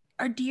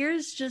 Are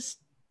deers just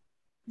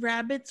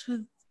rabbits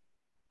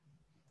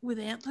with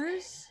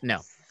antlers? No.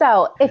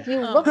 So if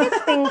you look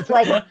at things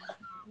like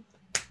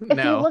you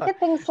look at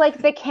things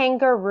like the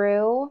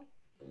kangaroo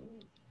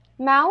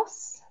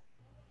mouse,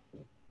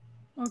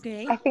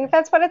 okay, I think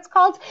that's what it's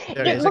called.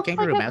 It looks like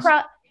a mouse.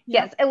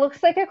 Yes, it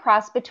looks like a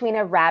cross between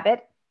a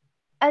rabbit,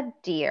 a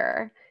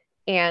deer,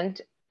 and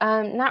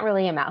not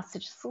really a mouse. It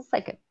just looks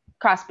like a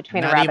cross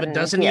between a rabbit and a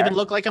deer. Doesn't even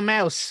look like a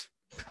mouse.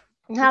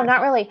 No,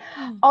 not really.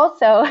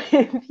 Also,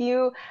 if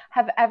you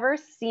have ever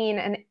seen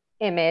an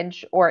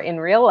image or in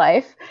real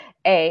life,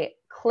 a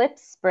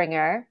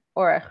klipspringer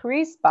or a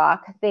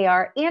griesbach, they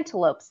are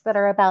antelopes that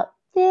are about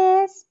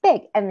this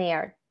big and they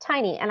are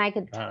tiny. And I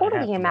could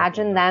totally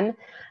imagine them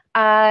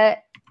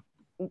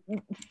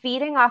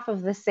feeding off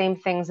of the same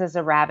things as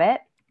a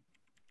rabbit.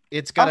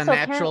 It's got also, a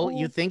natural,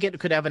 you think it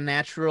could have a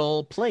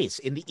natural place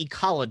in the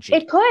ecology.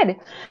 It could.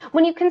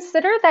 When you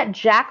consider that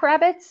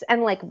jackrabbits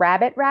and like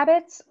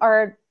rabbits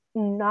are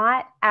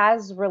not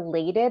as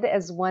related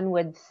as one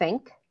would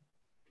think.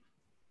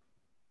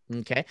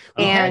 Okay.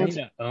 I need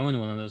to own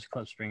one of those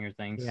klipspringer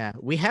things. Yeah.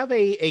 We have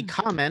a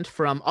comment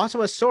from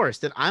Ottawa Source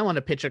that I want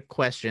to pitch a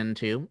question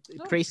to.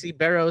 Tracy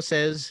Barrow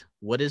says,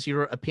 what is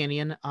your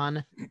opinion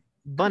on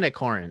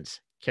Bunnicorns,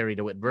 Carrie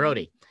DeWitt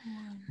Brody.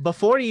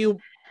 Before you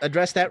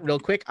address that real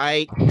quick,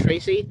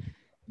 Tracy,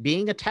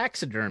 being a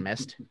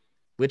taxidermist,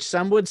 which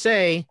some would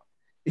say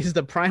is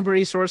the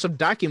primary source of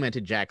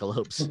documented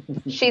jackalopes.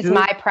 She's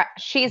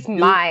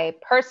my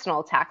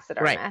personal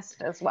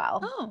taxidermist as well.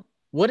 Oh.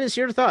 What is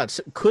your thoughts?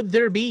 Could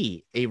there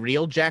be a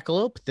real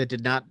jackalope that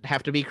did not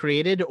have to be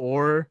created,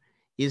 or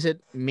is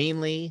it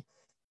mainly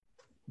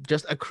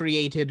just a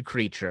created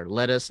creature?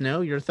 Let us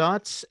know your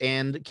thoughts.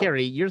 And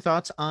Carrie, your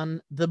thoughts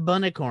on the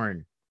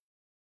bunnicorn.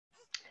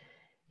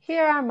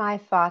 Here are my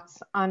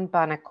thoughts on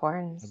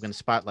bunnicorns. I'm going to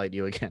spotlight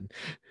you again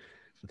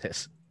for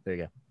this. There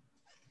you go.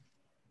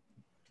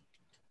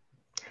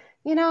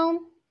 You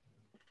know,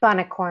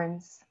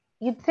 bunnicorns.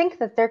 You'd think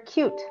that they're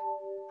cute.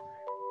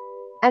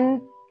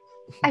 And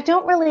I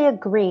don't really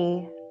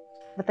agree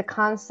with the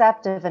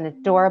concept of an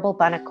adorable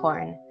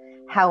bunnicorn.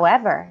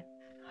 However,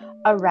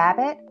 a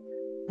rabbit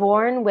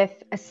born with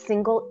a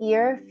single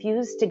ear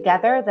fused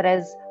together that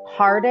has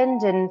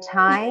hardened in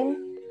time,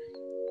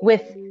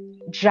 with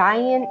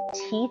giant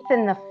teeth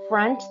in the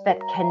front that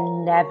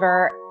can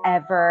never,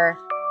 ever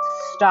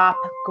stop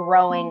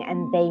growing,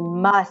 and they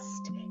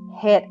must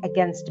hit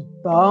against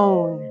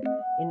bone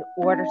in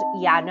order to...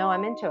 Yeah, no,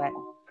 I'm into it.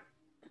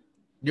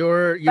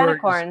 Your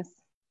Bunnicorns.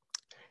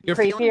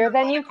 Creepier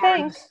than you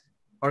think.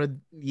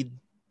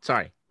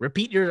 Sorry,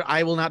 repeat your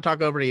I will not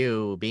talk over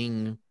you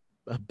being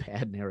a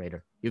bad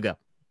narrator. You go.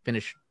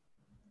 Finish.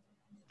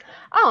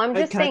 Oh, I'm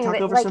just saying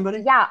that, like,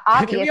 somebody? Yeah,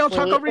 obviously. Can we all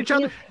talk over each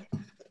other?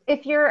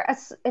 If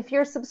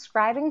you're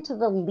subscribing to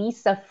the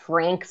Lisa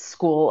Frank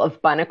school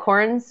of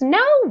bunnicorns,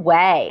 no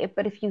way.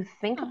 But if you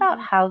think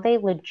about how they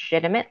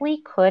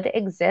legitimately could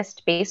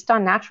exist based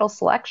on natural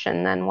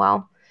selection, then,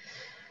 well,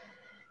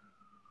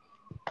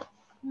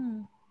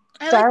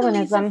 I Darwinism. like the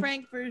Lisa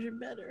Frank version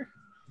better.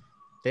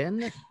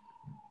 Then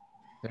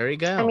there you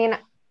go. I mean,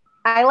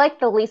 I like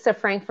the Lisa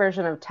Frank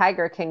version of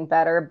Tiger King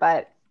better,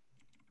 but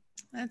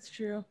that's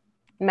true.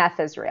 Meth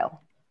is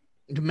real.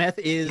 Meth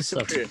is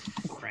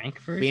Frank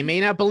version? We may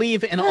not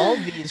believe in all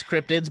these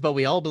cryptids, but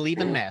we all believe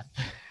in meth.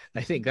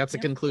 I think that's a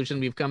conclusion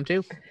we've come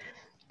to.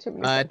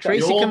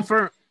 Tracy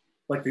confirm.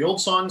 Like the old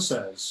song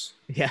says.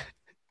 Yeah.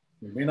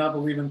 We may not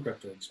believe in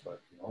cryptids,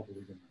 but we all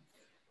believe in meth.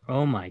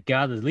 Oh my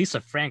God! Did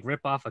Lisa Frank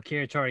rip off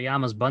Akira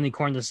Toriyama's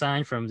bunnycorn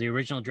design from the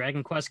original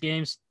Dragon Quest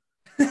games?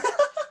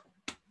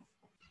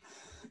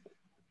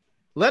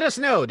 Let us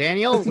know,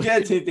 Daniel.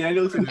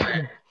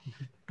 Daniel.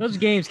 Those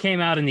games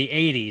came out in the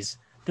 80s.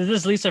 Did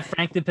this Lisa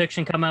Frank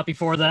depiction come out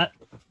before that?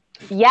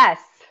 Yes.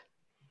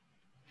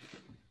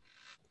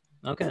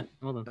 Okay,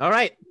 hold on. All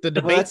right, the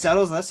debate. Well, that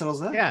settles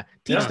that. Yeah,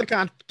 teach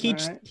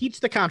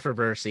the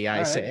controversy.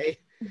 I say.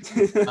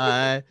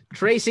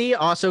 Tracy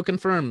also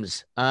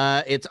confirms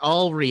it's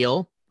all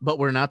real, but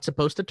we're not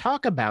supposed to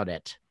talk about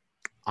it.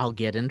 I'll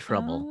get in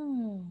trouble.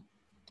 Oh.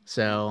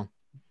 So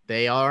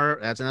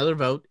that's another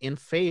vote in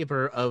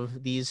favor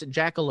of these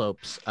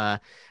jackalopes.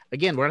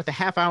 Again, we're at the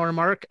half-hour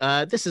mark.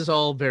 This is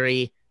all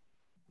very...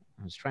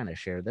 I was trying to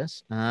share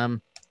this.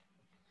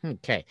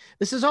 Okay.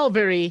 This is all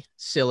very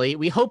silly.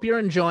 We hope you're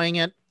enjoying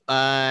it.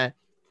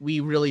 We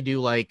really do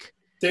like...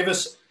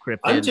 Davis, cryptid.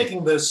 I'm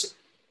taking this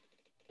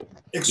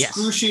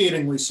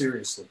excruciatingly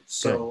seriously.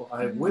 So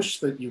Good. I wish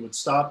that you would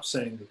stop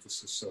saying that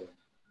this is silly.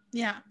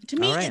 Yeah. To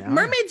me, All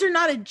mermaids are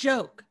not a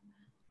joke,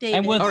 David.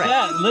 And with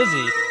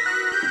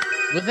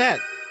that,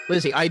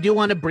 Lizzie, I do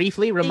want to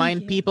briefly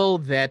remind people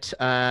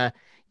that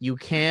you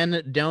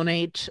can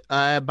donate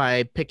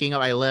by picking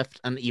up. I left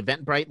an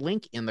Eventbrite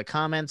link in the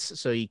comments,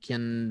 so you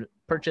can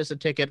purchase a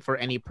ticket for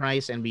any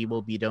price, and we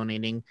will be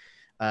donating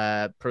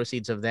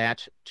proceeds of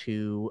that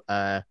to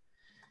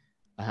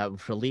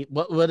relief.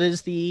 What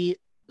is the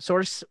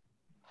source?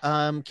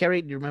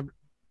 Carrie, do you remember?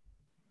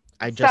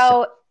 It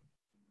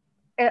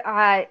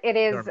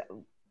is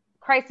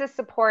crisis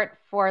support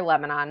for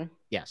Lebanon.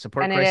 Yeah,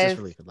 support crisis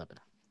relief in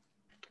Lebanon.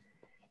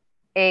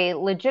 A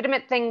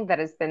legitimate thing that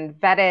has been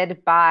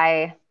vetted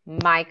by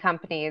my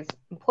company's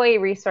employee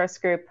resource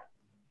group,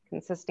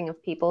 consisting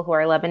of people who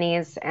are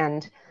Lebanese.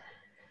 And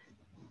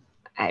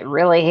I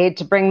really hate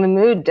to bring the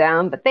mood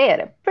down, but they had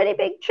a pretty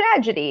big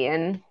tragedy,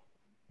 and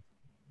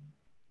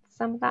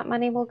some of that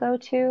money will go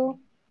to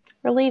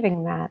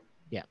relieving that.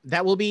 Yeah,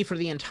 that will be for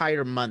the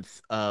entire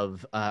month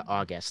of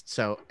August.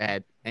 So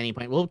at any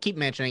point, we'll keep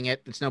mentioning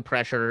it. It's no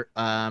pressure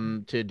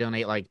to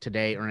donate like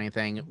today or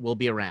anything. We'll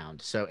be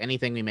around. So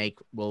anything we make,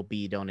 we'll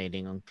be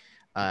donating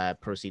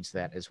proceeds to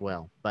that as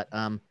well. But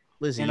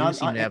Lizzie, you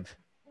seem to have...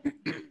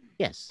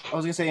 Yes. I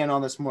was going to say, and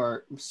on this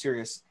more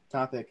serious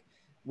topic,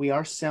 we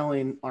are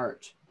selling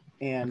art,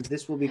 and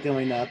this will be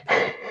going up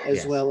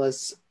as well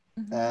as,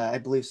 I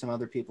believe, some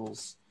other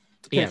people's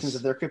depictions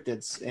of their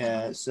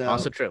cryptids. So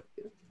also true.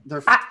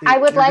 They're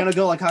going to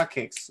go like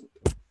hotcakes.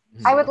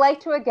 I would like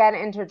to again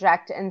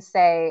interject and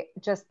say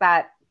just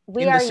that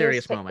we are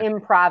used to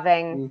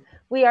improving.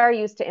 We are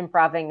used to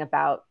improving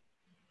about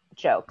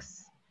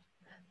jokes,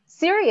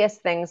 serious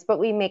things, but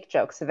we make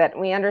jokes of it.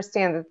 We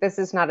understand that this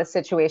is not a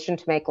situation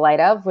to make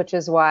light of, which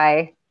is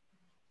why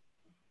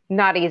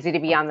not easy to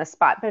be on the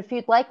spot. But if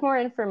you'd like more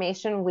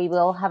information, we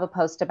will have a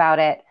post about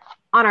it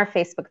on our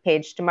Facebook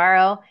page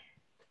tomorrow.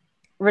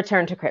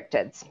 Return to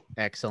cryptids.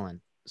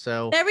 Excellent.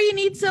 So Whenever you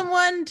need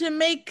someone to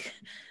make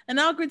an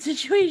awkward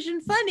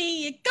situation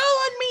funny, you go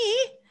on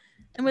me.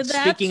 And with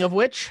that, speaking of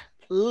which,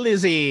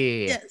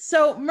 Lizzie. yeah,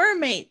 so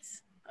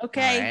mermaids.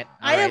 Okay, All right,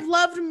 I have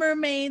loved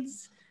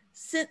mermaids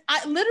since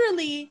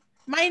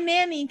my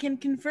nanny can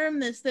confirm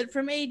this, that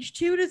from age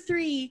 2 to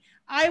 3,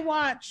 I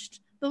watched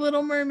The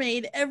Little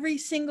Mermaid every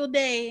single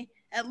day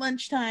at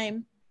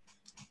lunchtime.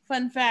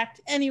 Fun fact.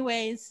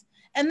 Anyways,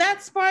 and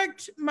that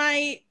sparked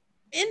my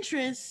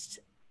interest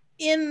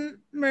in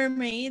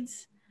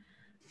mermaids.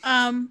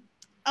 A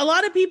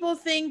lot of people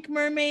think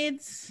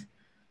mermaids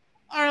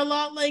are a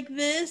lot like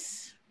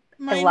this.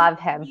 I love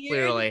him. Weird.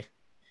 Clearly.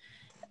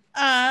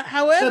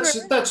 However,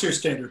 That's your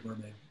standard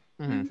mermaid.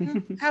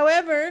 Mhm.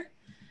 however,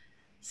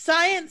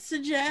 science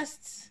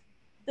suggests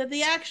that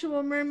the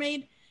actual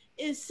mermaid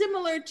is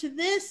similar to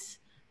this.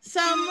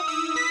 Some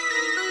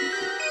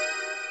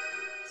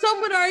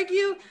would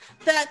argue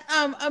that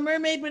a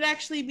mermaid would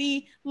actually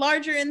be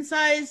larger in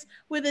size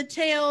with a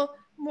tail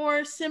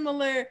more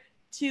similar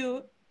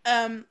to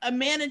a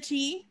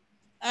manatee,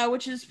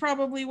 which is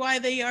probably why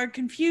they are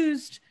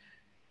confused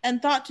and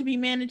thought to be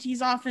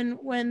manatees often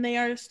when they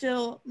are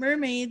still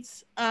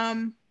mermaids.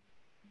 And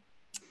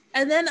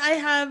then I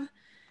have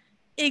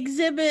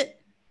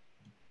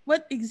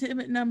what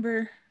exhibit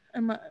number?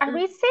 Are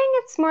we saying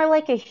it's more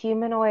like a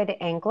humanoid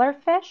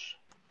anglerfish?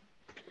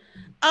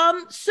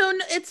 So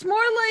it's more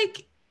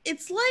like,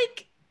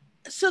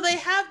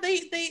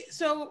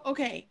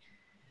 okay.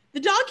 The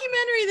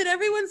documentary that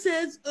everyone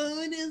says,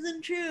 oh, it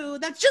isn't true.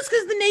 That's just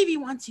because the Navy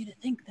wants you to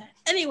think that.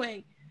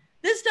 Anyway,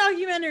 this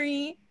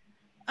documentary.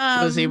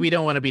 Lizzie, we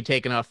don't want to be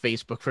taken off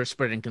Facebook for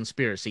spreading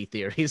conspiracy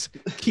theories.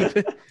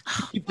 Keep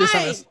this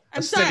on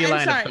a steady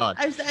line of thought.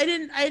 I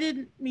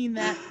didn't mean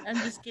that. I'm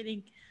just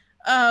kidding.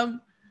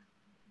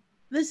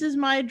 This is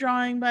my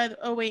drawing by the.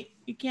 Oh wait,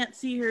 you can't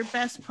see her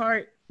best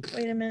part.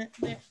 Wait a minute.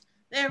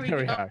 There we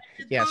go. Are.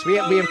 Yes, we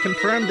have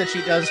confirmed that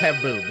she does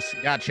have boobs.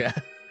 Gotcha.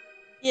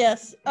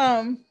 Yes.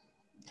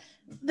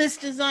 This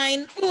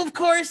design will of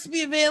course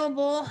be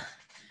available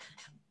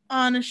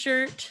on a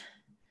shirt.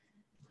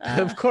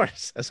 Of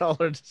course, as all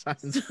her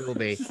designs will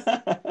be.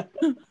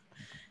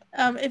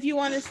 If you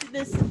want to see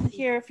this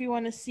here, if you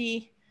want to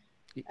see,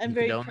 I'm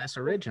very own this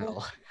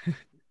original.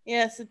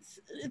 Yes,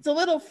 it's a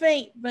little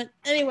faint, but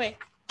anyway.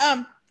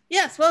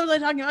 Yes, what was I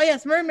talking about? Oh,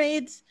 yes,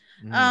 mermaids.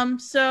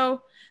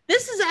 So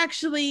this is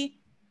actually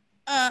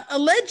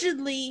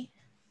allegedly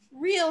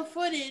real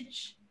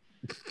footage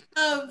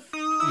of.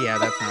 Yeah,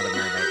 that's not a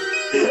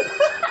mermaid.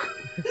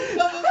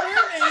 Of a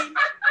mermaid.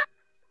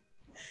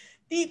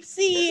 Deep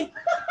sea.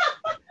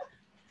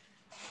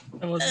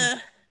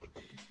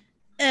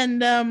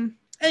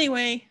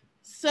 Anyway,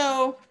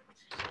 so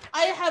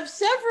I have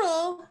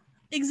several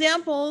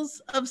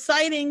examples of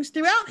sightings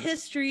throughout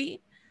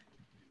history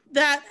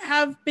that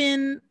have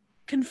been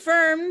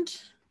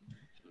confirmed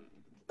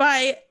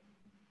by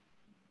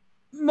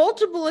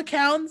multiple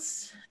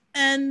accounts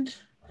and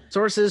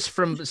sources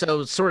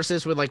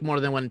with like more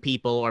than one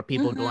people, or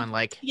people going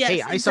like, yes,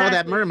 hey, I saw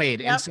that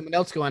mermaid. Yep. And someone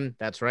else going,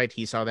 that's right,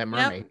 he saw that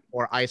mermaid.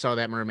 Or I saw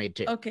that mermaid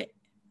too. Okay,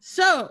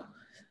 so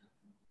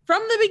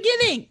from the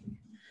beginning,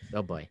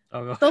 oh boy,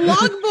 the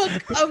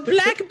logbook of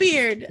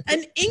Blackbeard,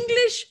 an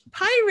English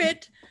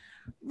pirate,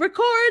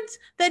 records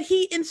that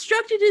he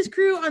instructed his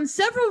crew on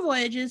several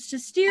voyages to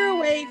steer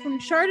away from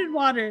charted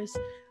waters,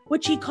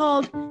 which he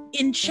called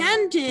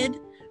enchanted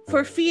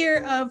for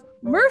fear of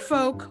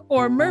merfolk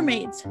or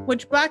mermaids,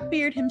 which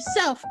Blackbeard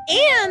himself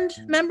and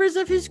members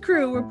of his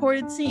crew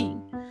reported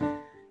seeing.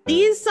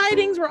 These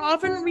sightings were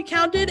often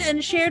recounted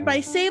and shared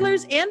by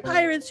sailors and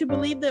pirates who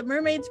believed that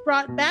mermaids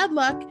brought bad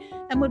luck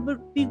and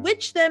would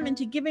bewitch them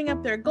into giving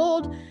up their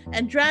gold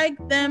and drag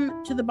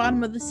them to the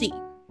bottom of the sea.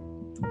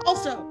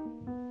 Also,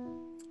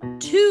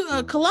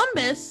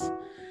 Columbus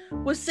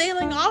was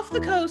sailing off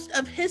the coast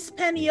of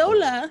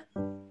Hispaniola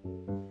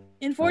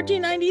in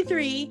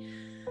 1493.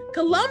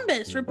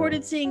 Columbus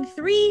reported seeing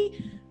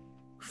 3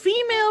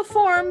 female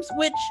forms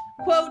which,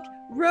 quote,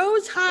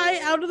 rose high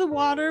out of the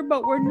water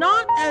but were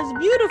not as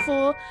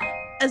beautiful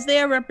as they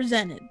are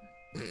represented.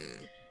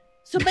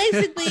 So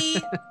basically,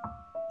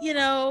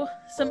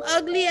 some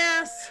ugly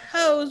ass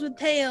hoes with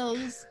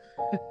tails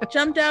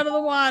jumped out of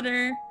the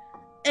water.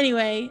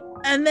 Anyway,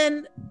 and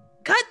then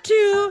cut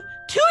to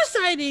 2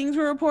 sightings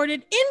were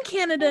reported in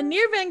Canada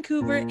near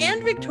Vancouver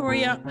and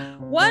Victoria,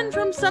 one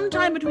from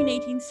sometime between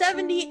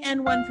 1870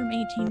 and one from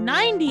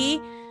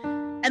 1890,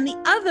 and the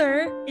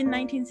other in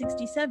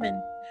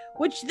 1967,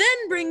 which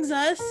then brings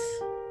us...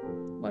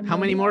 How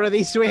many more of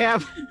these do we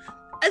have?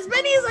 As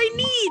many as I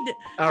need.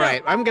 All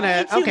right, I'm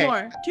gonna...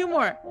 Two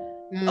more.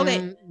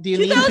 Okay, do you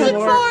need 2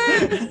 more?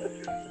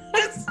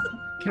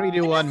 2004. Can we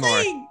do one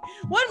more?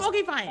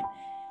 Okay, fine.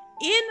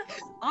 In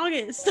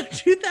August of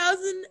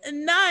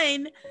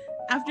 2009,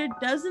 after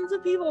dozens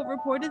of people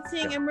reported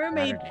seeing a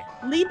mermaid Saturday.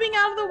 leaping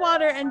out of the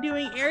water and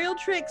doing aerial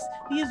tricks.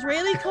 The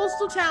Israeli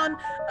coastal town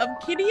of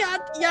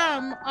Kiryat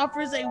Yam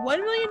offers a $1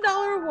 million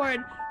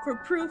reward for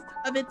proof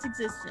of its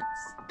existence.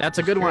 That's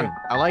a good one.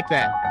 I like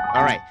that.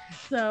 All right.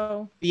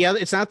 So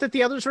It's not that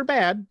the others are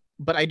bad,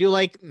 but I do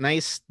like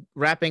nice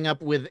wrapping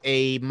up with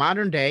a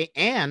modern day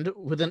and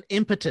with an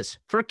impetus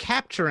for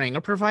capturing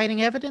or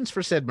providing evidence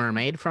for said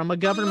mermaid from a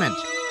government.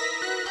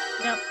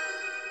 yep.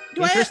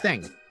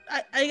 Interesting.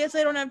 I guess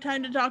I don't have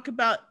time to talk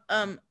about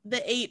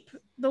the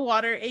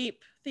water ape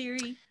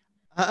theory.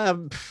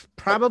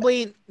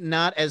 Probably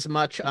not as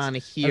much on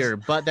here,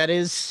 but that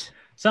is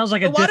Sounds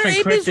like The a water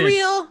different ape is cryptid.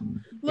 real.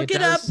 Look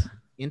it up. does.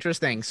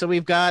 Interesting. So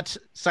we've got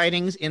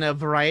sightings in a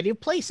variety of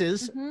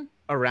places Mhm.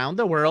 around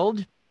the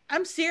world.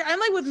 I'm serious. I'm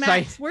like with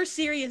Max. We're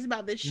serious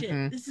about this shit.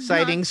 Mhm. This is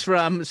Sightings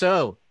from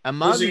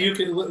among Lizzie, you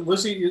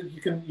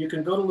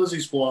can go to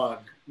Lizzie's blog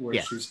where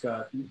Yes. she's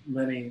got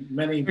many.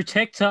 Your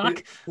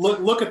TikTok.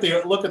 Look at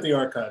the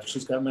archive.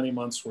 She's got many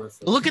months worth.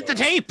 Of, Look at the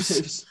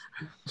tapes.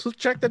 Let's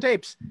check the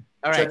tapes.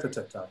 All right. Check the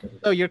TikTok. everybody.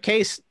 So your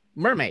case,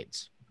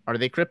 mermaids. Are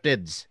they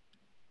cryptids?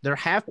 They're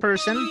half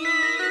person,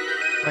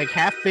 like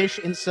half fish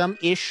in some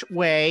ish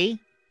way,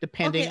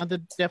 depending Okay. on the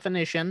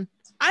definition.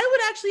 I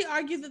would actually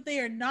argue that they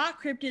are not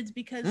cryptids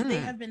because they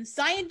Mm. have been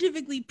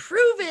scientifically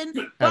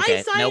proven by Okay,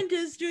 nope.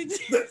 scientists to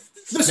exist.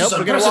 This Nope, is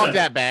we're gonna walk unprecedented.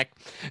 that back.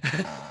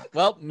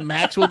 Well,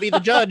 Max will be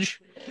the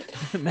judge.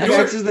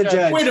 Max is the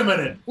judge. Wait a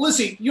minute,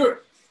 Lizzie.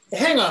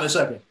 Hang on a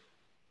second.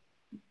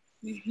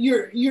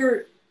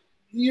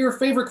 Your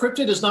favorite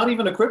cryptid is not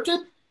even a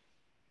cryptid.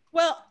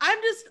 Well,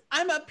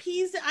 I'm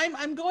appeased.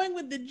 I'm going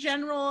with the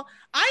general.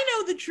 I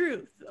know the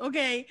truth,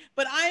 okay,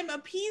 but I'm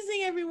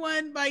appeasing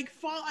everyone by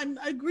I'm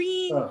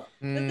agreeing Oh,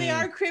 that they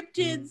are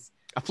cryptids.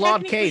 A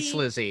flawed technically- case,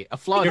 Lizzie. A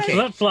flawed You're case.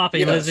 flip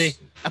flopping, yes. Lizzie.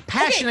 A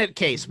passionate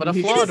case, but a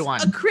It flawed It is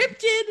one. a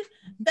cryptid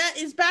that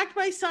is backed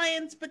by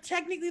science, but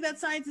technically that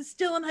science is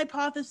still an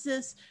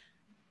hypothesis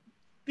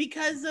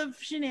because of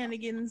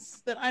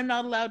shenanigans that I'm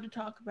not allowed to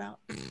talk about.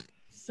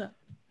 So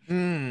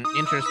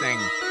Interesting.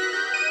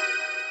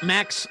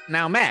 Max,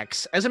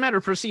 as a matter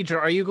of procedure,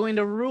 are you going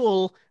to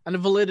rule on the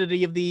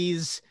validity of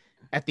these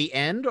at the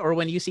end or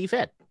when you see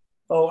fit?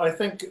 Oh, I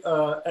think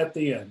at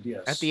the end,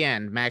 yes. At the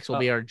end, Max will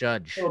be our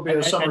judge. It'll be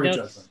a summary don't-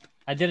 judgment.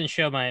 I didn't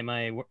show my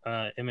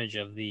image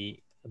of the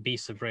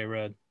Beast of Bray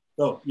Road.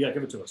 Oh, yeah,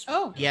 give it to us.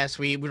 oh Yes,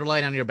 we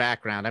relied on your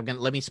background.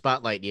 Let me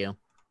spotlight you.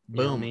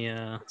 Boom. Me,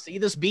 See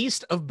this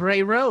Beast of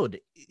Bray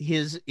Road,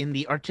 his in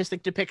the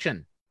artistic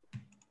depiction.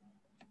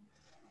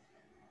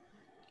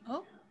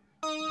 oh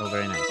Oh,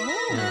 very nice.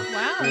 oh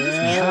wow, he's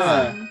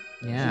Yeah. handsome.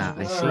 Yeah,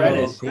 I see. Alright.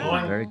 I see.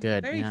 Glowing- Very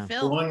good. Very Yeah.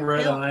 Glowing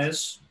red built.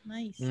 eyes.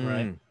 Nice.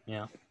 Right.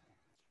 Yeah.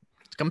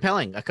 It's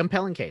compelling. A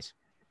compelling case.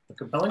 A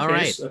compelling All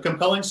case. A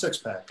compelling six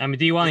pack. I mean,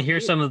 do you want to hear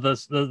some of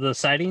the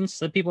sightings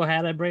that people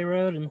had at Bray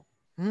Road? And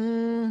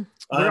We're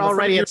I'm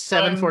already afraid at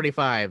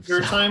 7:45.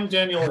 Your time,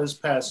 Daniel, has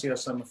passed.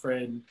 Yes, I'm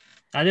afraid.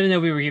 I didn't know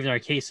we were giving our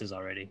cases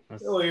already.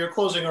 Well, your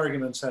closing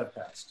arguments have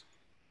passed.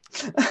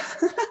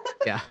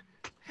 Yeah.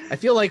 I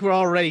feel like we're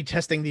already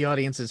testing the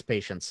audience's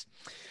patience.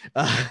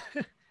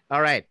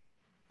 All right.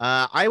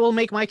 I will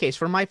make my case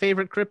for my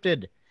favorite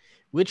cryptid,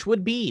 which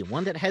would be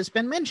one that has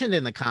been mentioned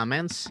in the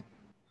comments,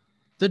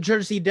 the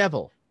Jersey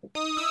Devil.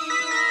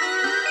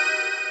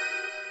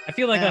 I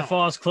feel like Now- that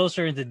falls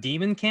closer into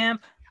demon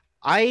camp.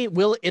 I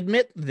will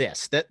admit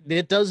this, that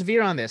it does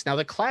veer on this. Now,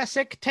 the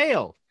classic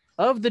tale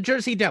of the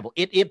Jersey Devil,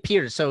 it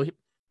appears. So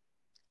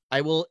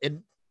I will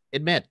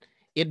admit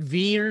it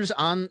veers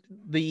on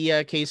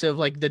the case of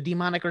like the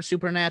demonic or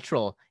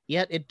supernatural,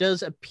 yet it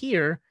does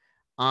appear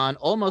on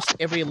almost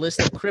every list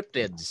of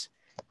cryptids,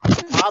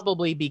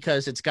 probably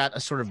because it's got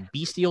a sort of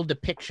bestial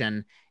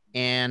depiction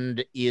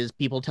and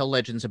people tell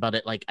legends about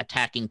it like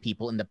attacking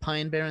people in the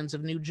Pine Barrens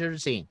of New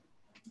Jersey.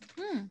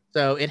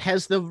 So it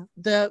has the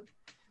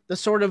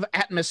sort of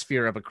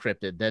atmosphere of a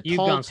cryptid, the You've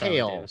tall gone silent,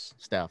 tale Davis.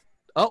 stuff.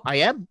 Oh, I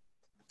am?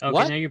 Okay,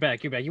 What? now you're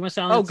back. You're back. You went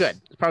silent. Oh, good.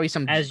 Probably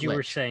some As you were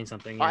glitch. saying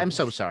something. Oh, yeah. I'm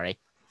so sorry.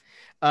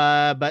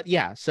 But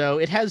yeah, so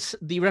it has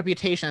the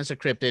reputation as a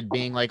cryptid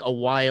being like a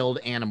wild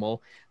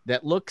animal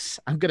that looks,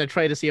 I'm going to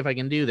try to see if I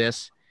can do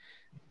this.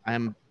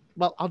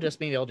 I'll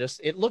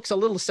just, it looks a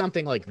little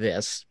something like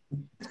this.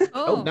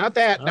 Oh, not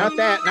that.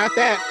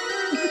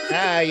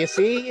 You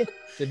see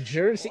the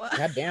Jersey.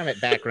 God damn it,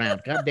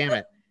 background. God damn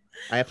it.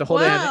 I have to hold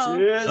Wow.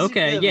 it.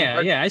 Okay,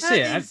 yeah, I see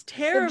it. That is The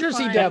terrifying.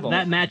 Jersey Devil.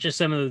 That matches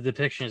some of the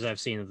depictions I've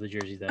seen of the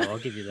Jersey Devil. I'll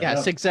give you that.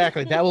 Yes,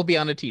 exactly. That will be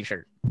on a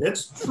t-shirt.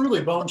 It's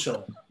truly bone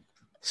chilling.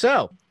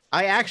 So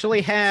I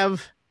actually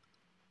have.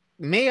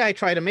 May I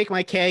try to make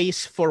my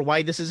case for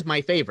why this is my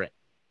favorite?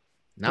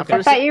 Not I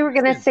for thought you were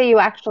going to say you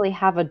actually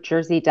have a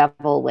Jersey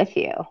Devil with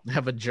you.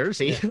 have a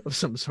jersey of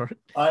some sort.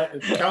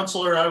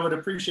 Counselor, I would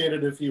appreciate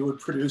it if you would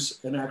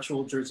produce an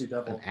actual Jersey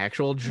Devil. An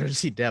actual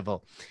Jersey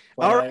Devil.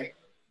 But All right.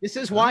 This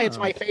is why it's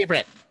my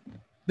favorite.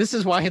 This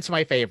is why it's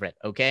my favorite.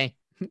 Okay.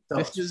 Tell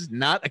This us. is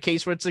not a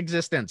case for its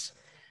existence,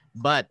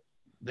 but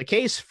the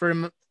case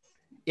for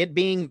it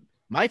being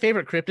my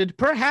favorite cryptid,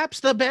 perhaps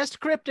the best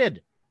cryptid.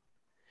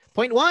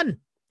 Point one,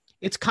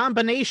 Its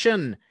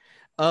combination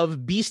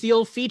of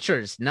bestial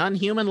features,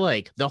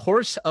 non-human-like, the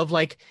horse of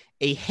like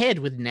a head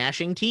with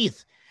gnashing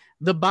teeth,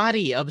 the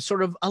body of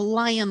sort of a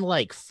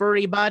lion-like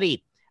furry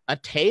body, a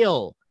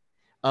tail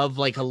of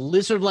like a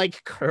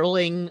lizard-like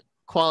curling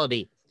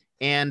quality,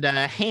 and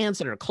hands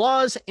that are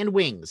claws and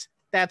wings.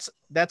 That's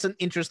an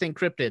interesting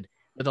cryptid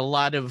with a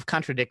lot of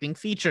contradicting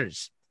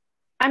features.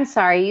 I'm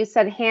sorry, you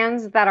said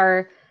hands that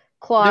are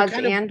claws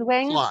They're kind of and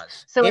wings?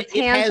 Claws. So its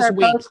hands has are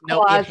wings. both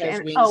No, claws it has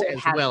and wings it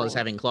as has well wings. as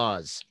having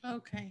claws.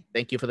 Okay.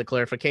 Thank you for the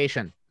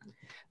clarification.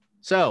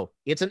 So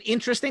it's an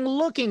interesting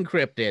looking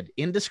cryptid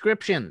in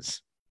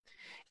descriptions.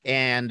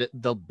 And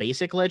the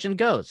basic legend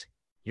goes,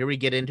 here we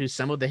get into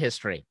some of the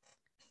history.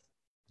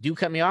 Do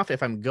cut me off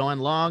if I'm going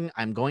long.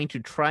 I'm going to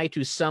try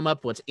to sum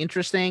up what's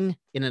interesting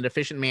in an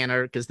efficient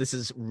manner because this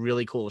is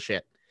really cool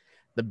shit.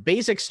 The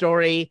basic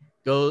story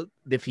go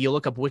if you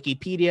look up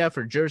Wikipedia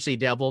for Jersey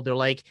Devil, they're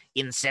like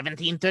in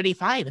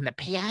 1735 in the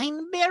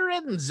Pine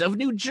Barrens of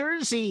New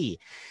Jersey.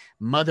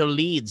 Mother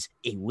Leeds,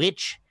 a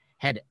witch,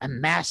 had a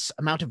mass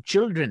amount of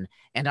children,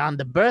 and on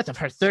the birth of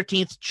her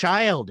 13th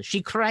child,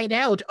 she cried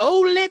out,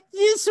 "Oh, let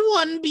this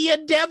one be a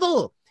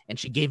devil!" And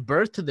she gave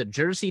birth to the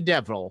Jersey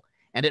Devil.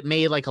 And it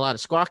made like a lot of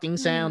squawking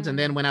sounds and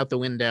then went out the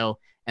window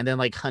and then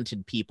like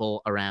hunted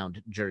people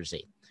around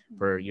Jersey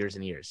for years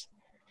and years.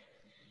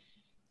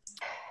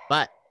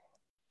 But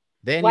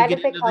then Why you get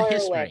did they into call the her a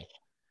history. witch?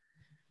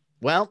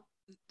 Well,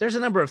 there's a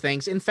number of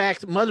things. In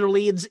fact, Mother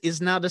Leeds is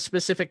not a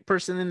specific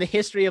person in the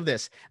history of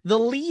this. The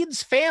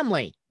Leeds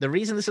family, the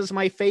reason this is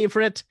my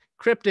favorite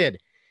cryptid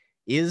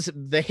is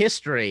the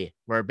history,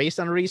 where based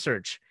on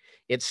research,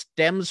 it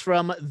stems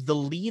from the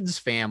Leeds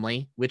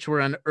family, which were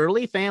an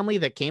early family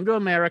that came to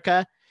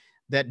America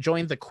that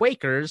joined the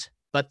Quakers.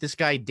 But this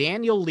guy,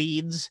 Daniel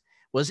Leeds,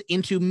 was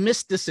into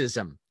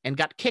mysticism and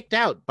got kicked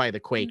out by the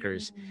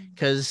Quakers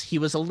because he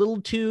was a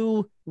little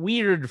too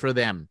weird for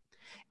them.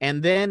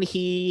 And then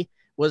he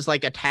was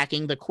like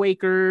attacking the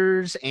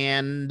Quakers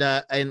and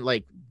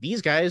like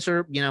these guys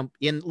are, you know,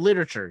 in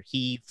literature.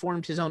 He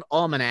formed his own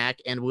almanac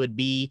and would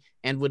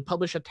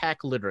publish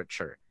attack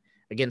literature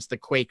against the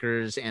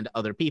Quakers and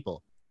other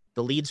people.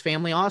 The Leeds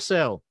family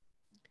also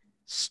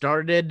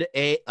started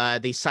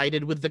they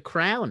sided with the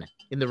Crown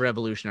in the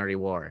Revolutionary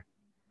War.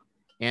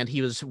 And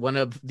he was one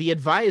of the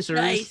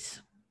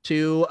advisors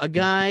to a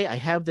guy, I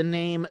have the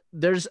name.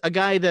 There's a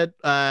guy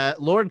that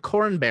Lord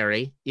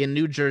Cornbury in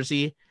New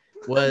Jersey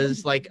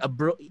was like a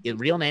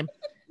real name.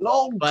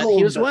 But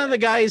he was one of the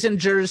guys in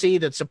Jersey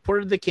that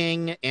supported the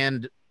king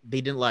and they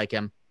didn't like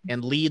him.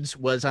 And Leeds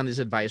was on his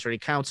advisory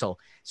council.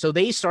 So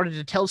they started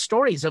to tell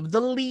stories of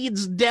the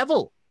Leeds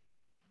Devil.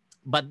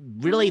 But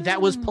really,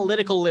 that was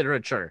political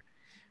literature,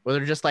 where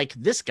they're just like,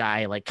 this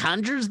guy like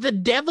conjures the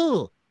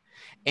devil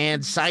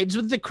and sides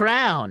with the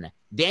crown.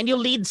 Daniel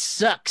Leeds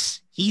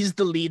sucks. He's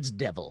the Leeds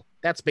Devil.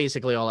 That's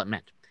basically all it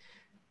meant.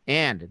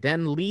 And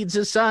then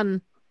Leeds'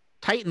 son,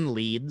 Titan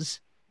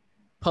Leeds,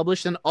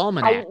 published an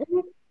almanac.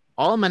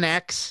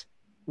 Almanacs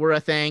were a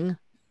thing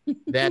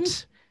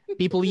that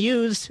people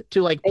used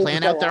to like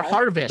plan out their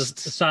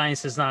harvests. The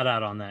science is not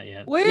out on that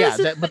yet. Where is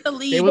it with the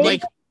Leeds? They would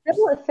like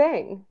Similar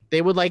thing.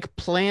 they would like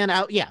plan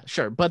out, yeah,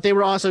 sure, but they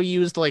were also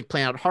used to like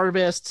plan out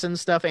harvests and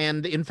stuff.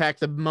 And in fact,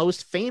 the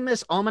most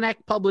famous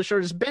almanac publisher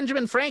is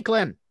Benjamin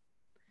Franklin,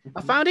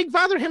 a founding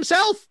father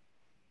himself.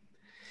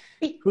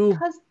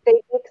 Because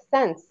they make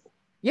sense.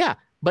 Yeah,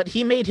 but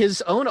he made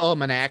his own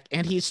almanac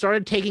and he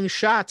started taking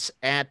shots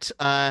at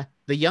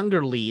the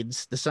younger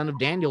Leeds, the son of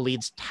Daniel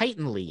Leeds,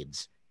 Titan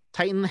Leeds.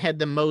 Titan had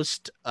the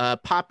most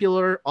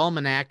popular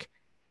almanac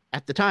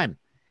at the time.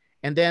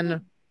 And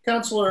then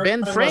Counselor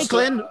Ben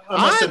Franklin,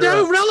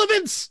 no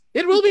relevance.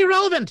 It will be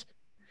relevant.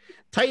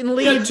 Titan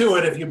Leeds. Get to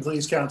it, if you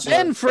please, Counselor.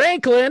 Ben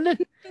Franklin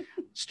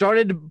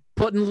started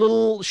putting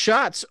little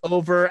shots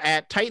over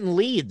at Titan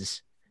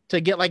Leeds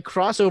to get like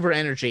crossover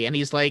energy. And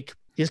he's like,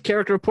 his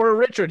character, Poor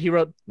Richard, he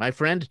wrote, "My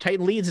friend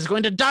Titan Leeds is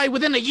going to die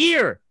within a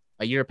year."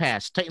 A year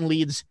passed. Titan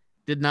Leeds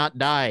did not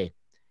die.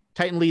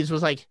 Titan Leeds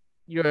was like,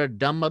 "You're a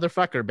dumb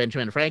motherfucker,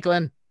 Benjamin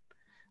Franklin.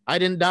 I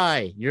didn't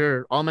die.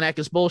 Your almanac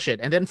is bullshit."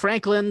 And then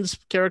Franklin's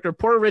character,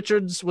 Poor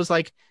Richards, was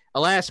like,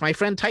 "Alas, my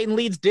friend Titan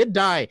Leeds did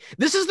die.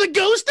 This is the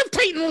ghost of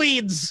Titan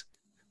Leeds."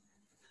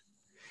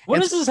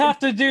 What does this have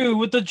to do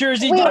with the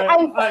Jersey Wait,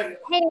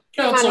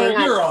 Counselor,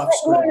 you're off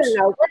script.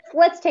 No.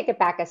 Let's take it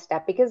back a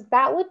step because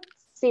that would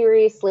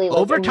seriously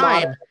over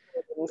time.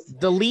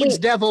 The Leeds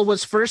Devil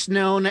was first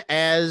known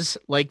as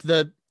like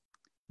the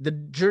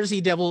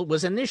Jersey Devil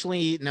was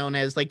initially known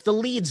as like the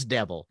Leeds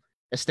Devil,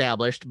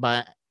 established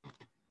by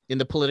in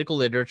the political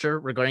literature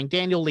regarding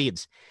Daniel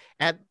Leeds.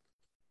 At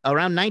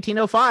around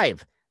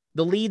 1905,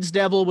 the Leeds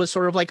Devil was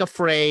sort of like a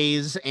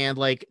phrase and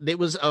like it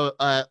was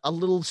a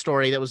little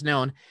story that was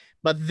known.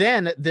 But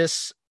then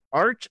this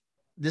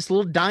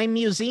little dime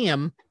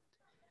museum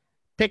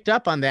picked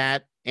up on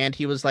that and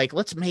he was like,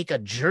 "Let's make a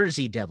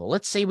Jersey Devil.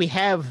 Let's say we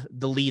have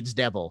the Leeds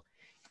Devil."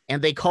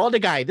 And they called a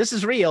guy. This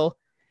is real.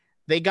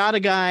 They got a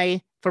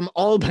guy from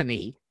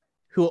Albany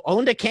who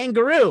owned a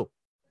kangaroo.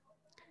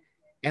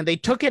 and they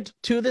took it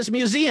to this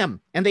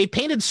museum, and they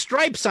painted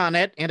stripes on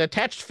it and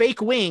attached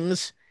fake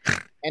wings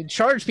and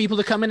charged people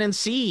to come in and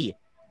see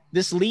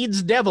this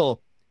Leeds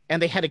devil.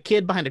 And they had a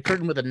kid behind a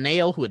curtain with a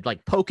nail who would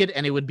like poke it,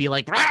 and it would be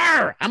like,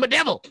 "Rawr, I'm a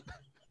devil."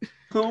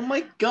 Oh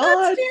my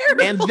god!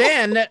 And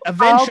then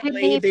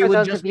eventually they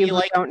would just be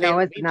like,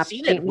 "We've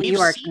seen it. We've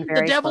seen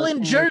the devil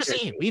in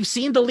Jersey. We've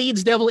seen the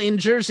Leeds devil in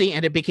Jersey,"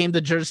 and it became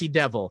the Jersey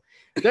Devil.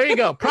 There you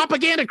go.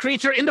 Propaganda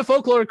creature into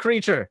folklore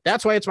creature.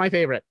 That's why it's my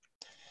favorite.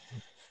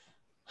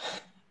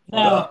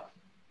 Now,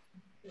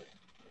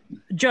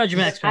 Judge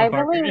Maxwell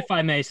Parker, if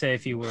I may say a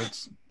few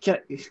words.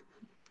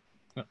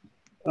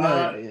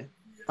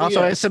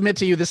 Also, I submit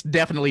to you, this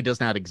definitely does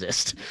not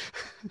exist.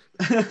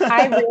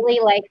 I really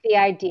like the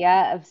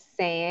idea of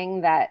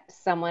saying that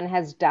someone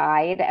has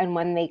died, and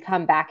when they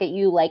come back at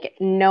you, like,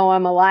 "No,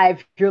 I'm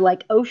alive," you're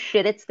like, "Oh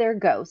shit, it's their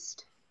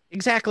ghost."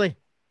 Exactly.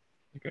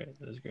 Great.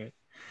 That was great.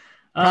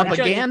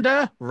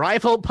 Propaganda,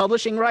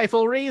 publishing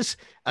rivalries,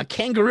 a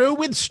kangaroo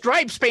with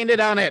stripes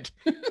painted on it.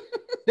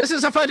 This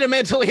is a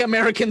fundamentally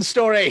American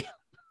story.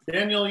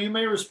 Daniel, you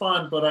may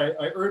respond, but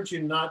I urge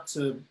you not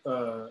to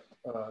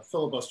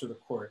filibuster the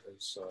court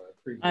as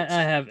previous. I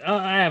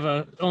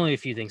have only a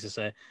few things to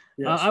say.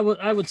 Yes.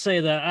 I would say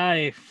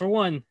that for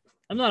one,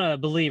 I'm not a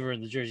believer in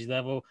the Jersey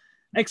Devil,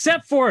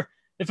 except for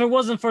if it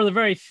wasn't for the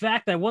very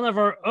fact that one of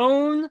our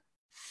own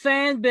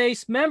fan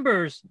base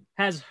members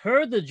has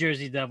heard the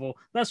Jersey Devil.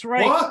 That's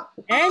right. What?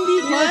 Andy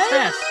can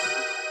attest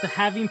to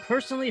having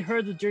personally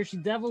heard the Jersey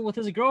Devil with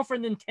his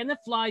girlfriend in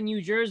Tenafly,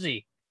 New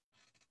Jersey.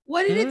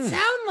 What did it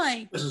sound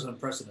like? This is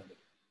unprecedented.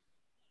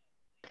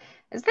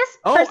 Is this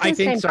I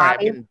think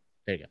sorry.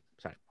 There you go.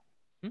 Sorry.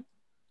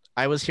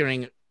 I was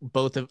hearing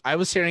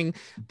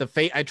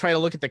I try to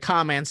look at the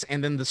comments,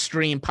 and then the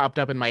stream popped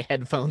up in my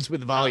headphones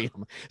with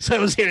volume. So I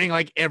was hearing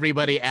like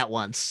everybody at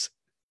once.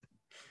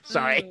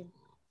 Sorry.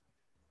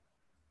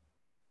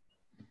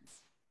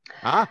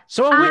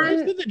 So we're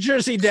into the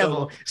Jersey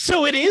Devil.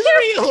 So it is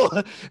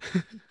real.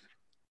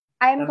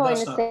 I'm going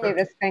to say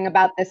this thing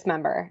about this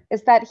member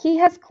is that he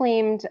has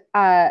claimed,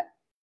 I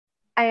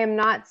am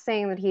not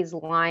saying that he's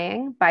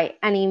lying by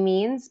any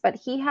means, but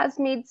he has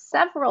made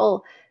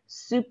several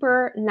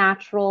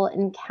supernatural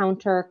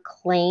encounter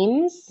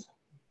claims.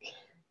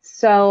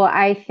 So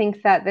I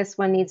think that this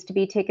one needs to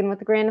be taken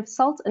with a grain of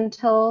salt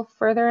until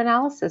further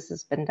analysis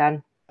has been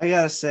done. I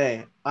gotta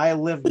say, I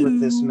lived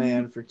with this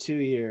man for 2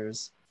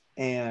 years,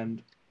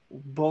 and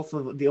both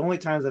of the only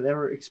times I've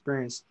ever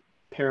experienced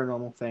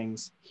paranormal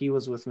things, he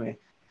was with me.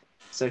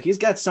 So he's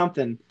got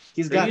something.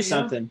 He's got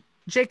something.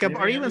 Jacob,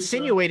 are you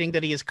insinuating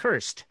that he is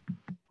cursed?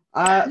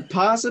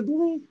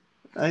 Possibly.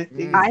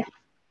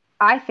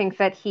 I think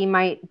that he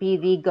might be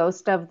the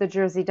ghost of the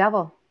Jersey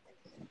Devil.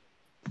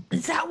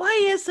 Is that why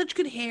he has such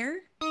good hair?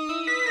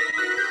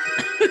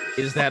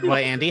 Is that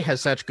why Andy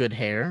has such good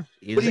hair?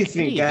 What do you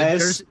think,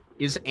 guys?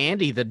 Is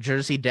Andy the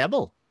Jersey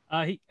Devil?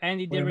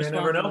 Andy did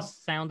respond to the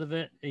sound of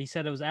it. He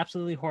said it was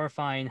absolutely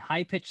horrifying,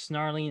 high-pitched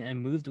snarling,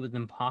 and moved with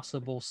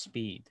impossible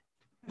speed.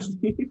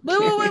 Wait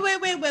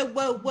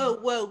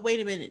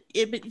a minute.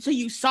 So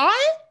you saw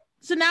it?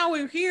 So now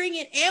we're hearing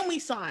it and we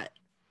saw it.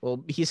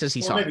 Well, he says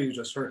he saw it. Maybe you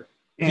just heard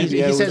it.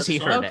 He says he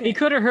heard it. He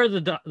could have heard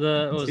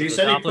the he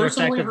said he Doppler effect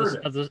personally heard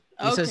it.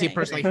 He says he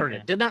personally heard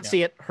it. Did not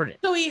see it, heard it.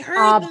 So he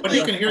heard but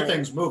you can hear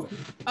things moving.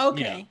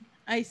 Okay,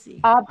 I see.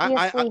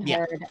 Obviously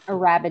heard a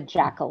rabid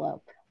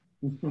jackalope.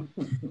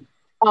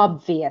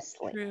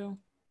 Obviously. True.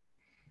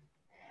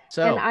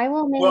 So, and I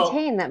will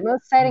maintain that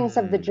most sightings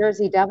of the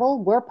Jersey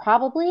Devil were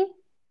probably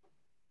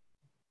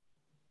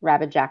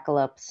rabid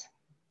jackalopes.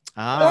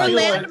 Or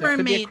land mermaids.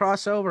 Could be a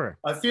crossover.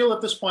 I feel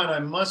at this point I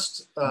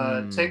must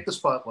take the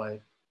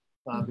spotlight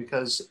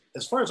because,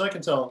 as far as I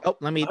can tell,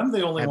 I'm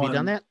the only one. Have you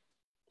done that?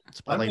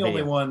 I'm the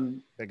only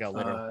one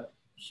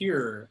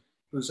here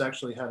who's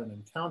actually had an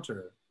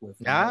encounter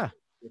with my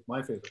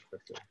favorite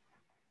cryptid.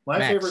 My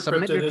favorite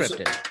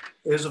cryptid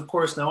is, of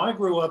course, now I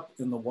grew up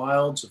in the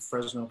wilds of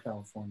Fresno,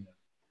 California.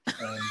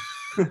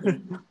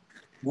 And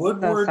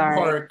Woodward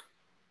Park,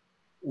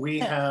 we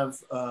have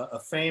a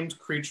famed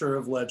creature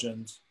of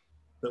legend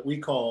that we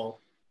call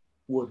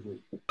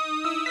Woodweed.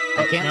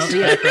 I can't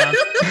see it.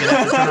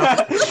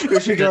 There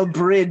should go a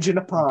bridge in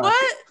a pond.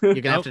 What? You're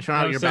going to have to turn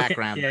out your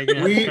background. Yeah,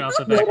 we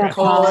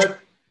call it...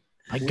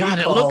 My God,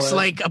 it looks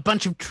like a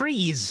bunch of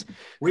trees.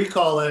 We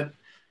call it...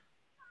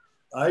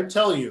 I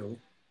tell you...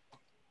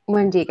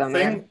 Wendigo,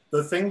 man.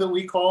 The thing that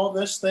we call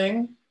this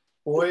thing,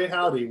 boy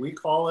howdy, we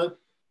call it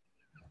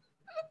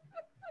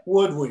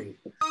Woodweed.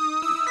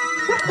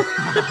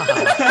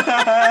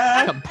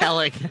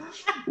 Compelling.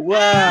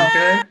 Wow.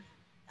 Okay.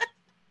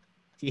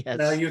 Yes.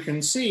 Now you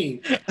can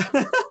see.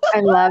 I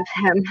love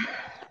him.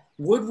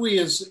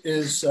 Woodweed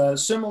is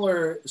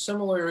similar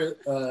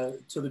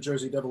to the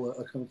Jersey Devil,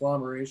 a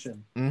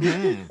conglomeration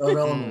of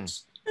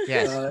elements.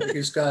 Yes.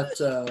 He's got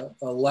a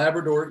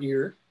Labrador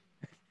ear.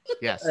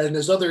 Yes. And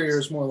his other ear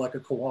is more like a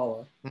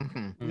koala.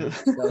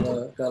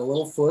 Mm-hmm. Got a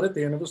little foot at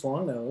the end of his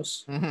long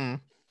nose. Mm-hmm.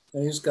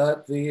 And he's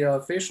got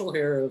the facial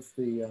hair of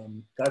the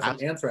guy from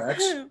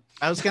Anthrax.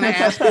 I was going to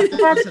ask if this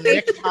was a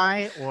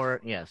necktie or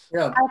yes.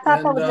 Yeah, I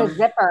thought that was a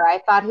zipper. I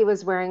thought he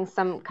was wearing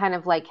some kind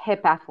of like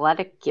hip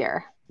athletic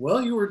gear.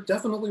 Well, you were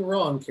definitely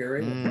wrong,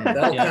 Carrie. Mm.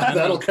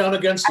 That'll count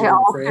against you, I I'm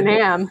often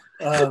afraid.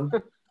 am.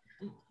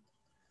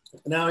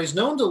 Now, he's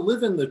known to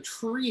live in the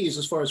trees,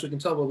 as far as we can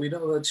tell, but we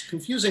know it's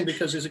confusing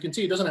because, as you can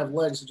see, he doesn't have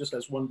legs; he just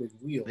has one big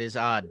wheel. It is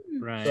odd.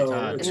 Right. So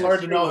it's hard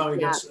to know how he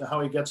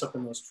trees, gets up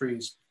in those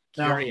trees.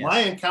 Now, Curious. my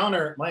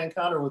encounter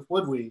with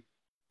Woodwee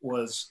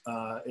was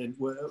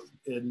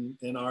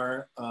in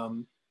our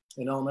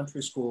in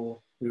elementary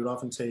school. We would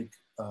often take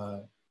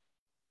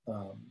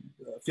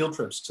field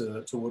trips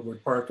to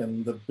Woodward Park,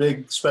 and the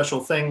big special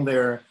thing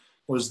there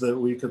was that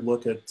we could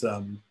look at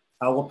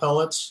owl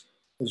pellets.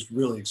 It was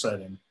really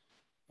exciting.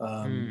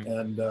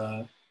 And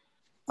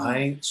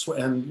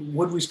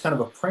Woodwee's kind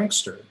of a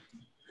prankster,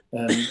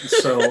 and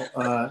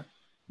so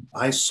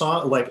I saw,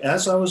 like,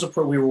 as I was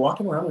we were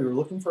walking around, we were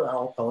looking for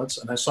owl pellets,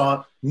 and I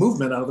saw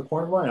movement out of the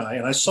corner of my eye,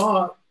 and I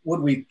saw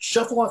Woodwee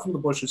shuffle off from the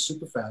bushes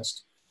super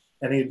fast,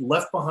 and he'd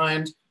left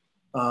behind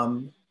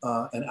an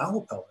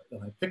owl pellet,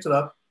 and I picked it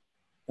up,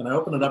 and I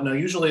opened it up. Now,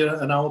 usually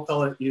an owl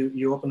pellet,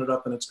 you open it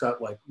up, and it's got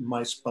like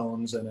mice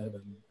bones in it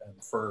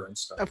and fur and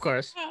stuff. Of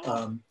course.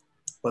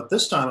 But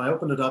this time I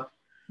opened it up.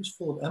 It was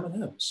full of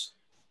M&Ms.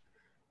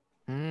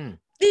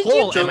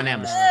 Whole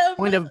M&Ms.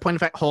 Point of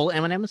fact, whole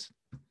M&Ms.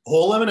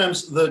 Whole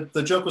M&Ms.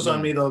 The joke was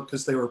on me though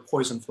because they were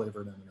poison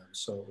flavored M&Ms.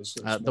 So it was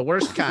The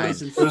worst kind.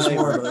 It was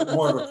more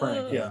of a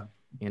prank. Yeah.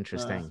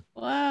 Interesting.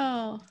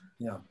 Wow.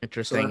 Yeah.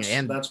 Interesting.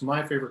 So that's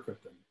my favorite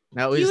cryptid.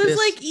 Now He is was this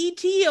like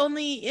E.T.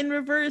 only in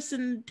reverse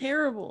and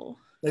terrible.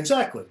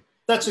 Exactly.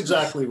 That's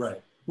exactly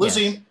right.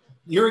 Lizzie, Yes.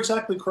 you're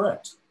exactly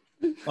correct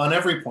on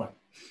every point.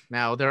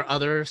 now there are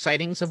other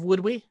sightings of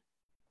Woodwee?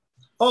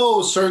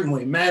 Oh,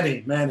 certainly.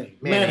 Many.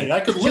 I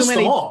could Too list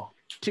many. them all.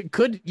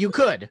 You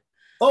could.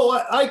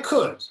 Oh, I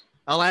could.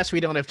 Alas, we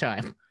don't have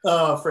time.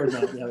 Oh, afraid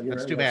not. Yeah, you're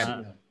That's right. too bad.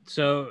 Yeah.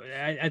 So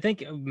I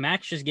think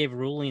Max just gave a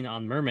ruling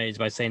on mermaids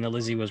by saying that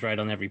Lizzie was right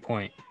on every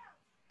point.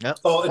 Yep.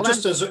 Oh, Hold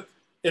just as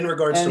in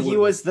regards And to he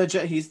Woodward. was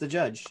he's the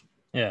judge.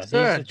 Yeah.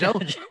 Sir, he's the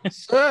judge.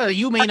 Sir,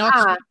 you may not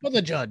speak for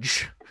the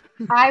judge.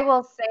 I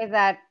will say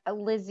that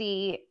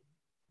Lizzie,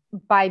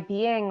 by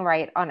being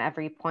right on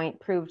every point,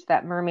 proved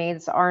that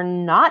mermaids are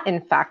not, in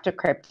fact, a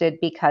cryptid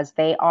because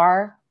they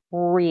are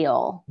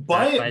real.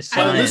 by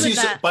science.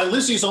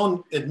 Lizzie's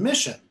own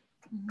admission,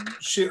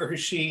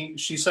 Mm-hmm.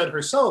 she said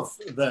herself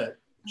that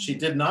she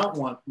did not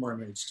want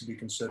mermaids to be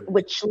considered.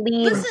 Which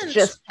leaves Listen,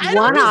 just I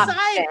don't one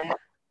decide. option.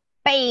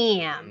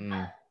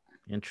 Bam.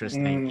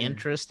 Interesting.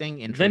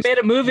 They made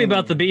a movie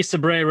about the Beasts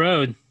of Bray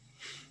Road.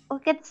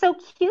 Look, it's so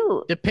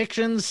cute.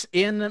 Depictions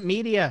in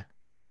media.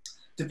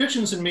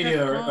 Depictions in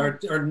media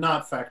are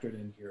not factored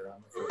in here.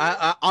 I'm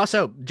afraid.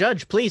 Also,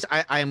 Judge, please,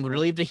 I'm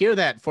relieved to hear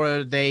that.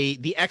 For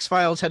the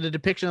X-Files had a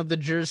depiction of the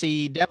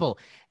Jersey Devil,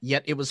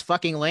 yet it was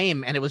fucking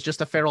lame, and it was just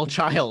a feral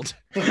child.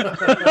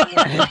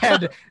 It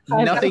had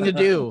nothing to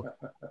do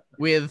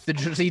with the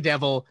Jersey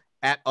Devil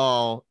at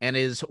all, and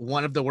is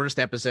one of the worst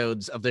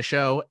episodes of the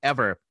show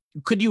ever.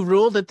 Could you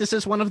rule that this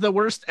is one of the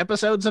worst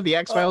episodes of the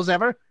X-Files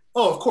ever?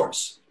 Oh, of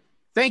course.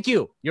 Thank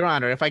you, Your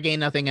Honor, if I gain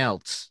nothing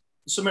else.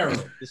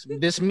 Summarily.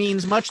 This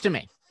means much to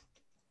me.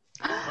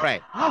 All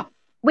right.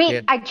 Wait,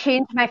 Yeah. I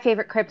changed my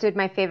favorite cryptid.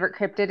 My favorite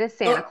cryptid is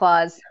Santa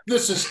Claus.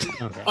 This is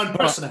Okay.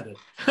 unprecedented.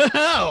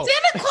 Oh.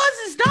 Santa Claus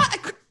is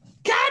not.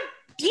 God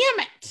damn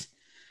it!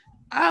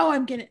 Oh,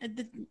 I'm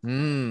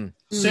getting.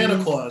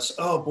 Santa Claus.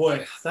 Oh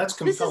boy, that's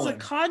This is compelling. a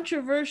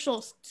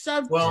controversial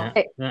subject. Well,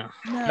 Yeah.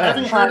 No.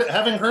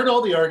 having heard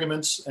all the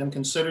arguments and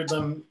considered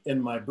them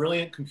in my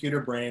brilliant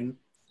computer brain,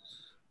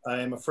 I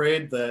am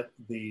afraid that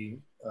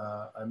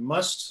I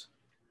must.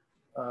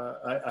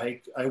 I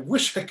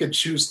wish I could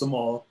choose them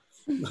all.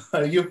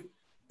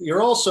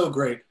 You're all so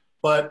great,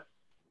 but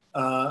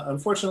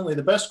unfortunately,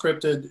 the best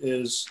cryptid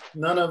is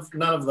none of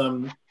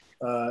them.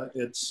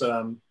 It's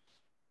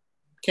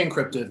King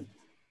Cryptid,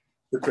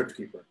 the Crypt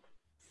Keeper.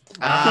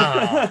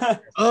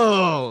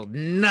 Oh,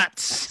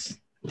 nuts.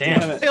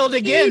 Damn. Failed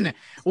again.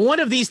 One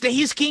of these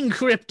days, King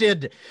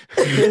Cryptid.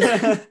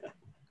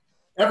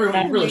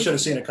 Everyone really should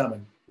have seen it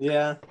coming.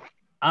 Yeah.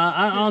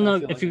 I don't I know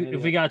feel if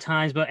like we got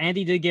times, but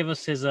Andy did give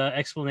us his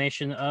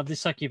explanation of the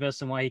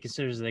succubus and why he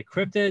considers it a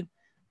cryptid.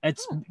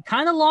 It's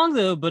kind of long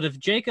though, but if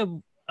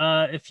Jacob,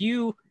 if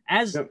you,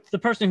 as the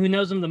person who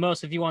knows him the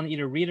most, if you want to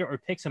either read it or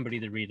pick somebody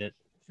to read it.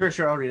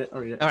 Sure. I'll read it.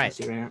 All right.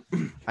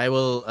 I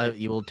will.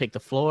 You will take the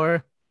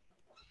floor,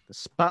 the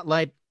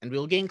spotlight, and we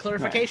will gain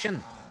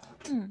clarification.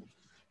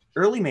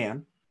 Early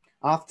man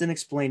often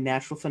explained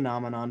natural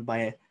phenomenon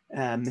by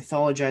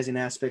mythologizing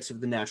aspects of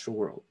the natural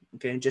world.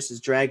 Okay, just as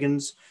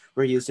dragons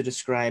were used to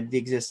describe the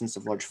existence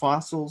of large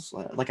fossils,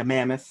 like a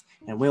mammoth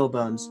and whale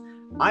bones,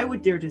 I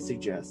would dare to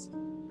suggest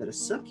that a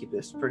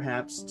succubus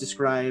perhaps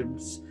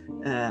describes.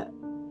 The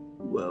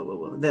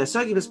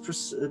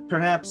succubus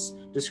perhaps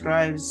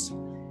describes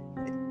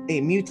a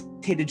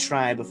mutated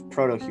tribe of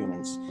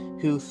proto-humans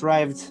who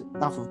thrived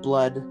off of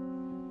blood.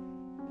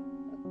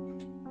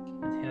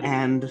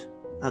 and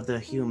of the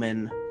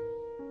human.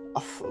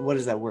 What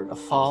is that word?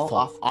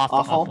 Awful.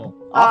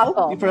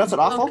 Awful. You pronounce it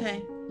awful?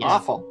 Okay. Yeah.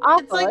 Awful.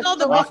 It's like all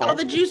the awful. all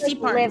the juicy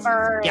parts.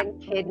 Liver Yeah.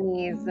 and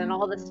kidneys and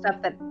all the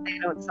stuff that they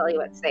don't sell you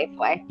at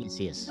Safeway.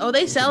 Yes. Oh,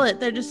 they sell it.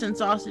 They're just in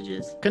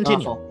sausages.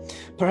 Continue. Awful.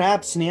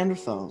 Perhaps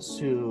Neanderthals,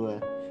 who,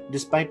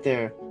 despite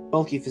their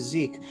bulky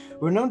physique,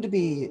 were known to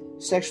be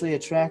sexually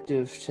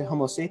attractive to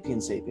Homo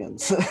sapiens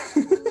sapiens.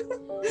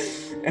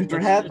 And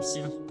perhaps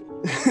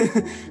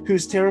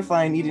whose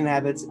terrifying eating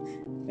habits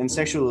and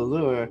sexual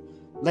allure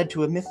led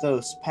to a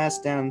mythos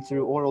passed down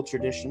through oral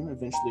tradition,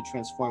 eventually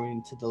transforming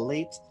into the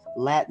late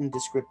Latin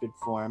descriptive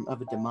form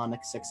of a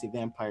demonic sexy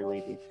vampire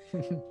lady.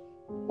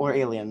 Or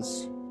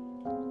aliens.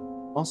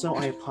 Also,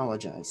 I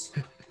apologize.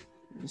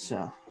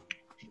 So...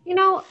 You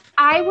know,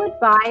 I would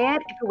buy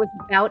it if it was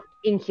about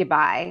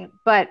incubi,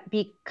 but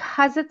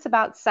because it's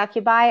about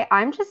succubi,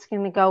 I'm just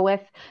going to go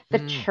with the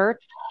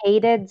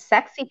church-hated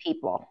sexy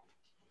people.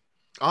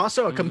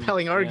 Also a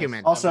compelling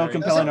argument. Also a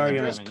compelling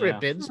argument.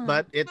 Cryptids,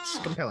 but it's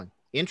compelling.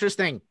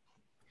 Interesting.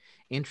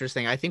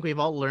 I think we've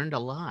all learned a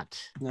lot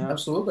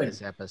Absolutely.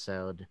 this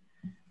episode.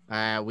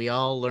 We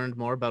all learned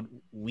more about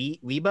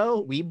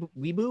Weebo?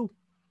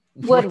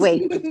 Would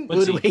we?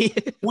 Would we?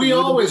 We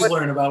always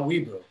learn about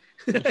Weebu.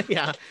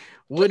 Yeah.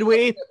 Would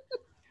we?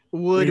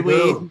 Would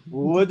we?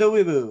 Would the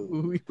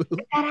weeboo? Is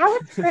that how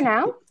it's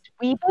pronounced?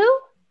 Weeboo?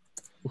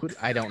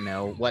 I don't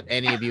know what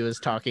any of you is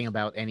talking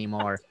about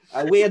anymore.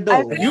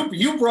 Weirdo.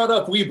 You brought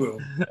up Weebu.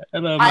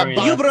 Hello, A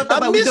Maria. You brought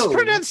up a weirdo.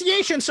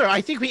 mispronunciation, sir.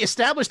 I think we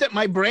established that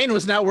my brain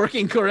was not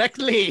working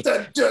correctly.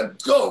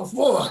 Go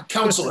for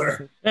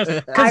counselor.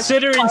 Yes,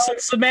 considering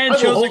since the man I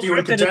will chose hold you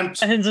in encrypted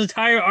contempt. his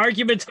entire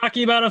argument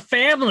talking about a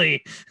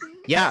family.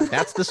 Yeah,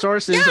 that's the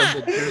sources Yeah.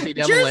 of the Jersey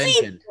Devil Jersey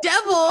engine.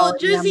 Devil,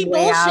 Jersey yeah,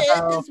 bullshit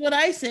bro. is what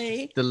I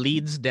say. The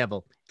Leeds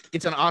Devil.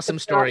 It's an awesome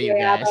story, you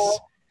Yeah, guys. bro.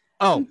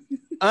 Oh,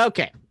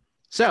 okay.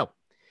 So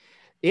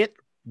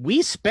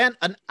we spent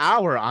an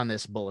hour on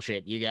this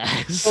bullshit, you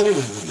guys.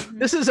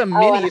 This is a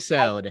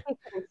mini-sode.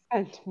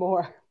 And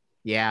more.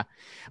 Yeah.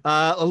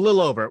 A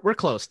little over. We're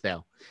close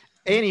though.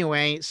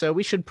 Anyway, so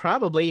we should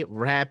probably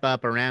wrap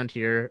up around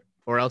here,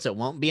 or else it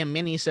won't be a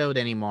mini-sode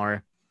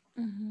anymore.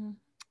 Mhm.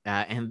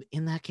 And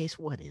in that case,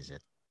 what is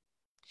it?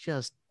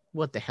 Just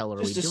what the hell are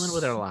we Just a doing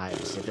with our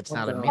lives if it's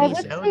not a I I would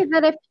say mini-sode?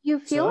 that if you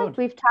feel Sode. like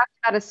we've talked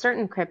about a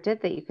certain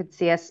cryptid that you could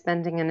see us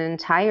spending an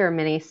entire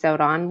mini-sode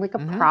on, like a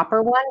Mhm.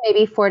 proper one,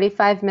 maybe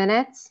 45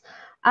 minutes,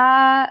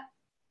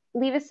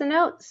 leave us a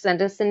note,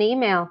 send us an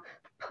email,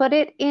 put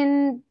it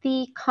in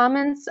the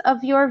comments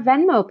of your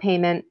Venmo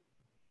payment,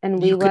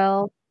 and we You could-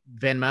 will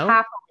Venmo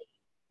happily.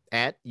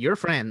 at your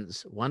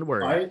friends. One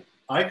word.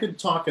 I could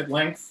talk at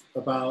length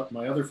about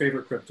my other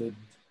favorite cryptid,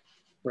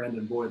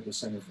 Brandon Boyd, the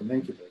singer from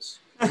Incubus.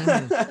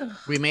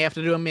 We may have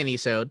to do a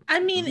mini-sode.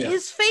 I mean, Yeah.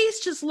 his face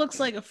just looks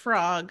like a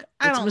frog.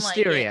 I It's don't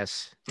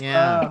mysterious.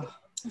 Yeah.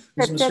 He's a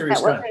Cryptid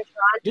mysterious that guy. wasn't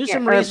drawn Do to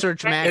some your- or-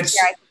 research, Max.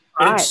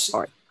 It's-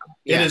 Right.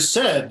 Yeah. It is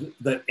said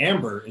that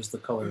amber is the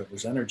color of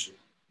his energy.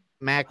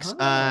 Max,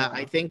 Ah.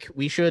 I think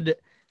we should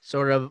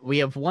we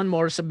have one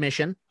more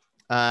submission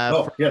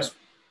Yes.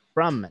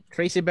 from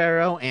Tracy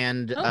Barrow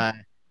and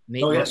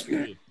Nate yes.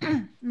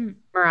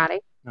 Marathi.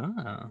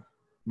 Oh.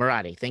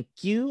 Marathi. Thank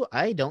you.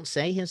 I don't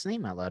say his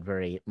name out loud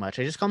very much.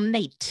 I just call him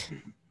Nate.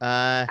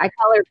 I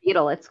call her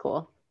Beetle. It's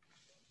cool.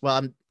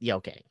 Well,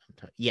 okay.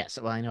 Yes,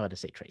 well, I know how to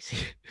say Tracy.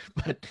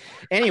 But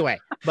anyway,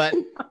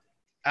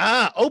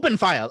 open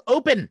file.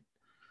 Open.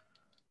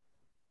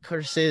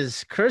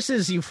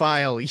 Curses, you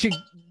file.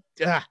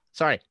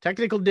 Sorry,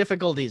 technical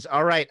difficulties.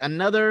 All right,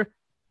 another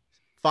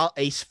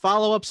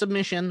follow-up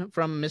submission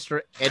from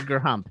Mr. Edgar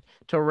Hump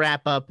to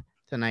wrap up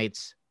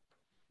tonight's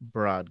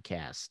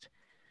broadcast.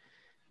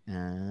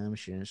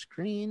 Share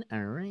screen.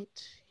 All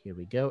right, here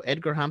we go.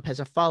 Edgar Hump has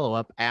a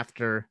follow-up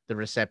after the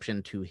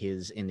reception to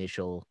his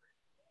initial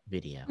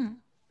video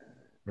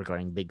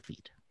regarding Big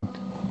Feet.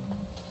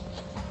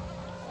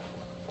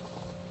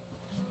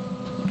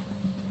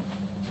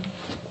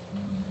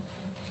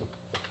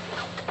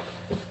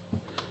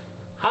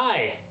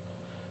 Hi,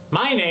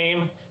 my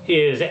name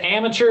is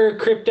amateur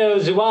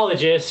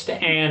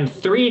cryptozoologist and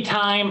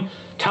three-time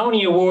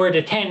Tony Award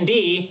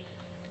attendee,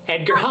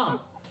 Edgar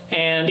Hump.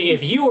 And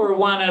if you were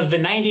one of the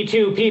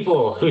 92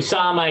 people who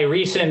saw my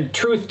recent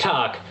Truth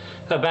Talk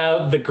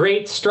about the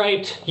great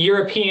striped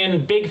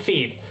European big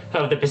feet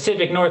of the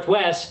Pacific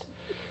Northwest,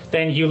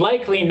 then you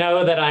likely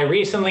know that I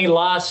recently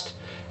lost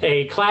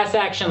a class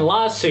action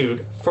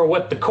lawsuit for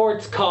what the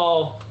courts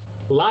call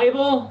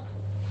libel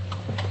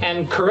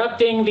and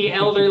corrupting the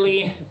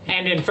elderly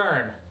and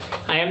infirm.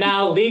 I am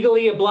now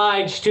legally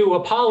obliged to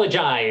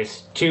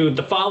apologize to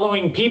the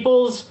following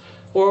peoples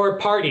or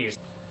parties.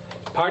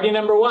 Party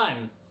number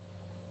 1,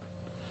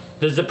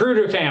 the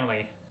Zapruder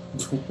family.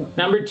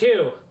 Number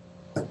 2,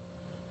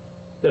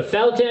 the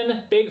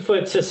Felton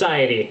Bigfoot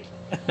Society.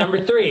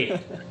 Number 3,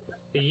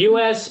 the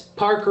U.S.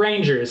 Park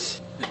Rangers.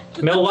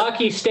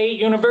 Milwaukee State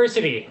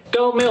University.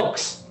 Go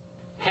Milks.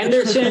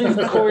 Henderson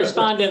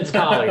Correspondence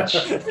College.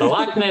 The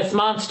Loch Ness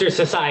Monster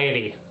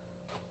Society.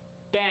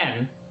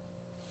 Ben.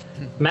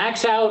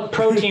 Max Out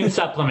protein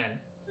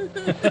supplement.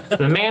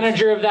 The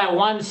manager of that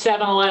one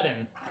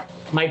 7-Eleven.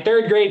 My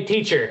third grade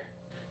teacher.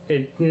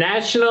 The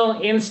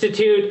National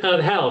Institute of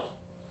Health.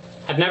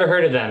 I've never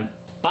heard of them.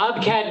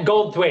 Bobcat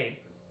Goldthwait,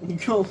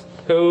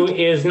 who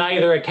is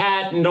neither a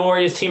cat nor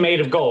is he made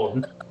of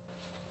gold.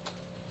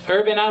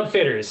 Urban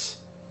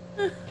Outfitters.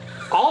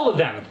 All of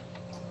them.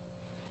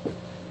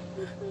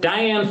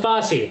 Diane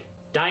Fossey,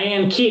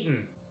 Diane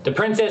Keaton, the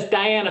Princess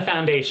Diana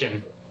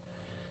Foundation.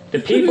 The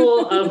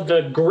people of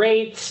the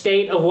great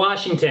state of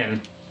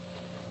Washington.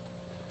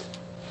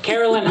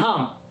 Carolyn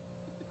Hump,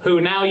 who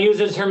now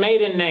uses her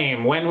maiden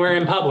name when we're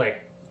in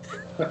public.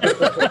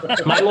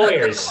 My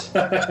lawyers.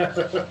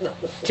 To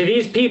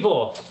these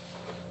people,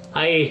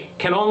 I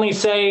can only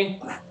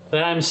say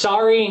that I'm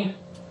sorry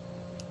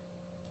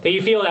that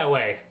you feel that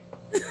way.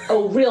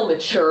 Oh, real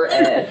mature,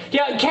 Ed.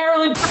 Yeah,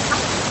 Carolyn.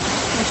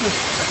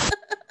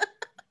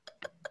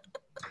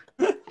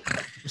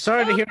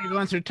 Sorry to hear you're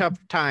going through tough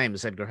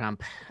times, Edgar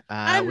Hump.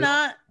 I'm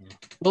not.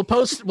 We'll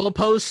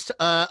post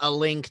a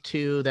link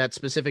to that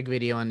specific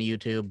video on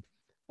YouTube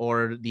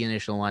or the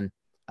initial one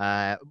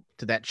to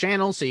that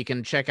channel, so you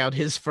can check out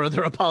his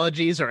further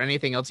apologies or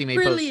anything else he may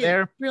post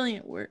there.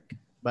 Brilliant work.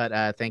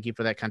 But thank you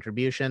for that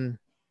contribution,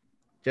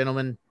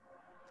 gentlemen,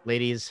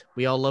 ladies.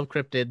 We all love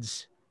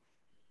cryptids.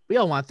 We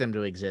all want them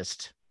to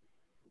exist.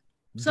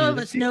 Some of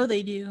us know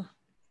they do.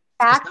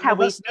 That's Some how of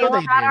we us know feel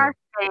they about do. our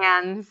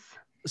fans.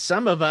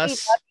 Some of We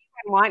us, love you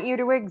and want you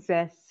to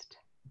exist.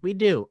 we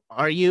do.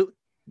 Are you,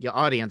 your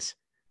audience?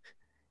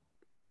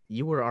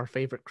 You were our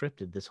favorite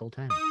cryptid this whole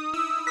time.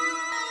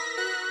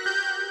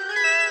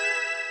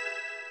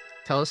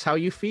 Tell us how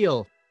you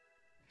feel.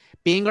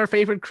 Being our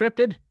favorite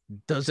cryptid,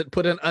 does it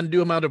put an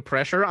undue amount of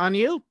pressure on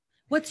you?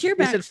 What's your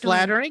Is backstory? it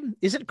flattering?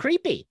 Is it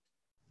creepy?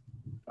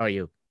 Are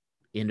you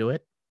into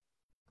it?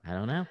 I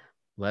don't know.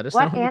 Let us know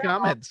What in the animal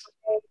comments.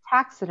 would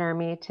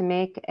taxidermy to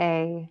make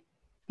a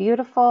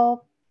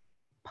beautiful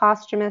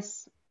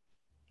posthumous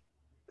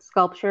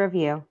sculpture of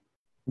you?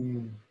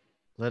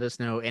 Let us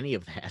know any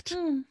of that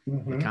in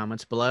Mhm. the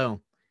comments below.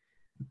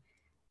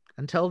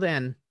 Until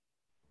then,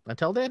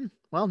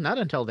 well, not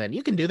until then.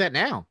 You can do that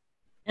now.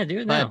 Yeah, do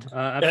it now. But-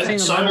 I've seen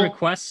a lot of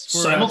requests for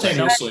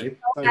Simultaneously.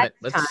 Do it.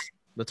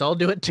 Let's all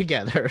do it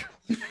together.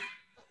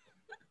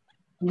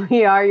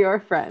 We are your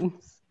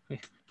friends. a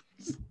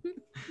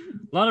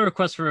lot of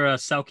requests for a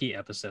Selkie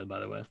episode, by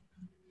the way.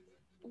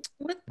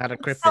 What? Not a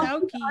cryptid.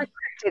 Selkie.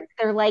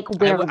 They're like I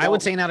werewolves.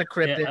 would say not a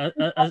cryptid.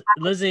 Yeah,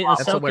 Lizzie, a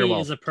That's a Selkie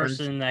werewolf. is a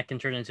person that can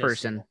turn into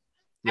Person.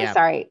 I'm Yeah.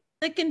 sorry.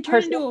 That can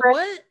turn into a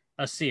what?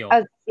 a seal.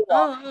 A seal.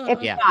 Oh,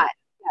 It's Yeah. not.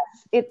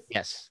 Yes. It's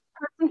Yes.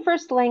 person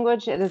first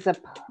language. It is a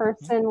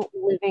person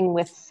living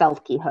with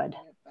selkiehood.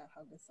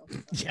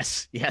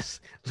 Yes. Yes.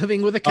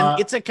 Living with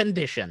it's a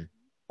condition.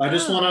 I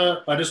just want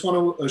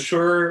to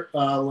assure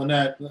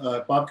Lynette,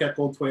 Bobcat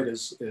Goldthwait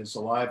is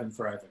alive and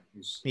thriving.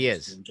 He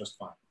is. doing just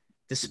fine.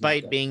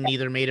 Despite being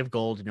neither made of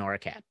gold nor a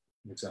cat.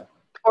 Exactly.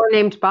 Or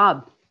named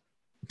Bob.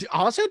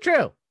 Also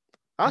true.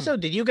 Also,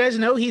 did you guys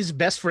know he's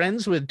best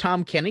friends with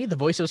Tom Kenny, the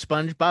voice of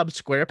SpongeBob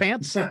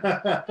SquarePants?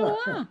 Oh,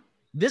 wow.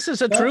 This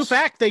is a true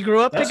fact. They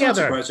grew up That's not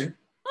together surprising.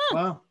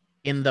 Wow.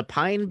 in the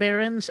Pine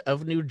Barrens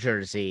of New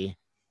Jersey,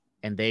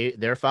 and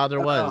their father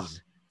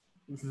was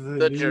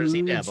the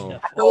Jersey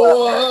Devil.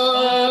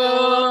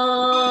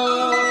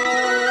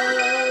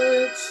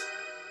 What?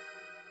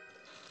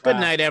 Good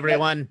night,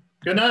 everyone.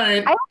 Good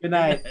night. Good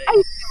night. I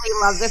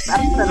really love this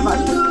episode of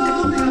us.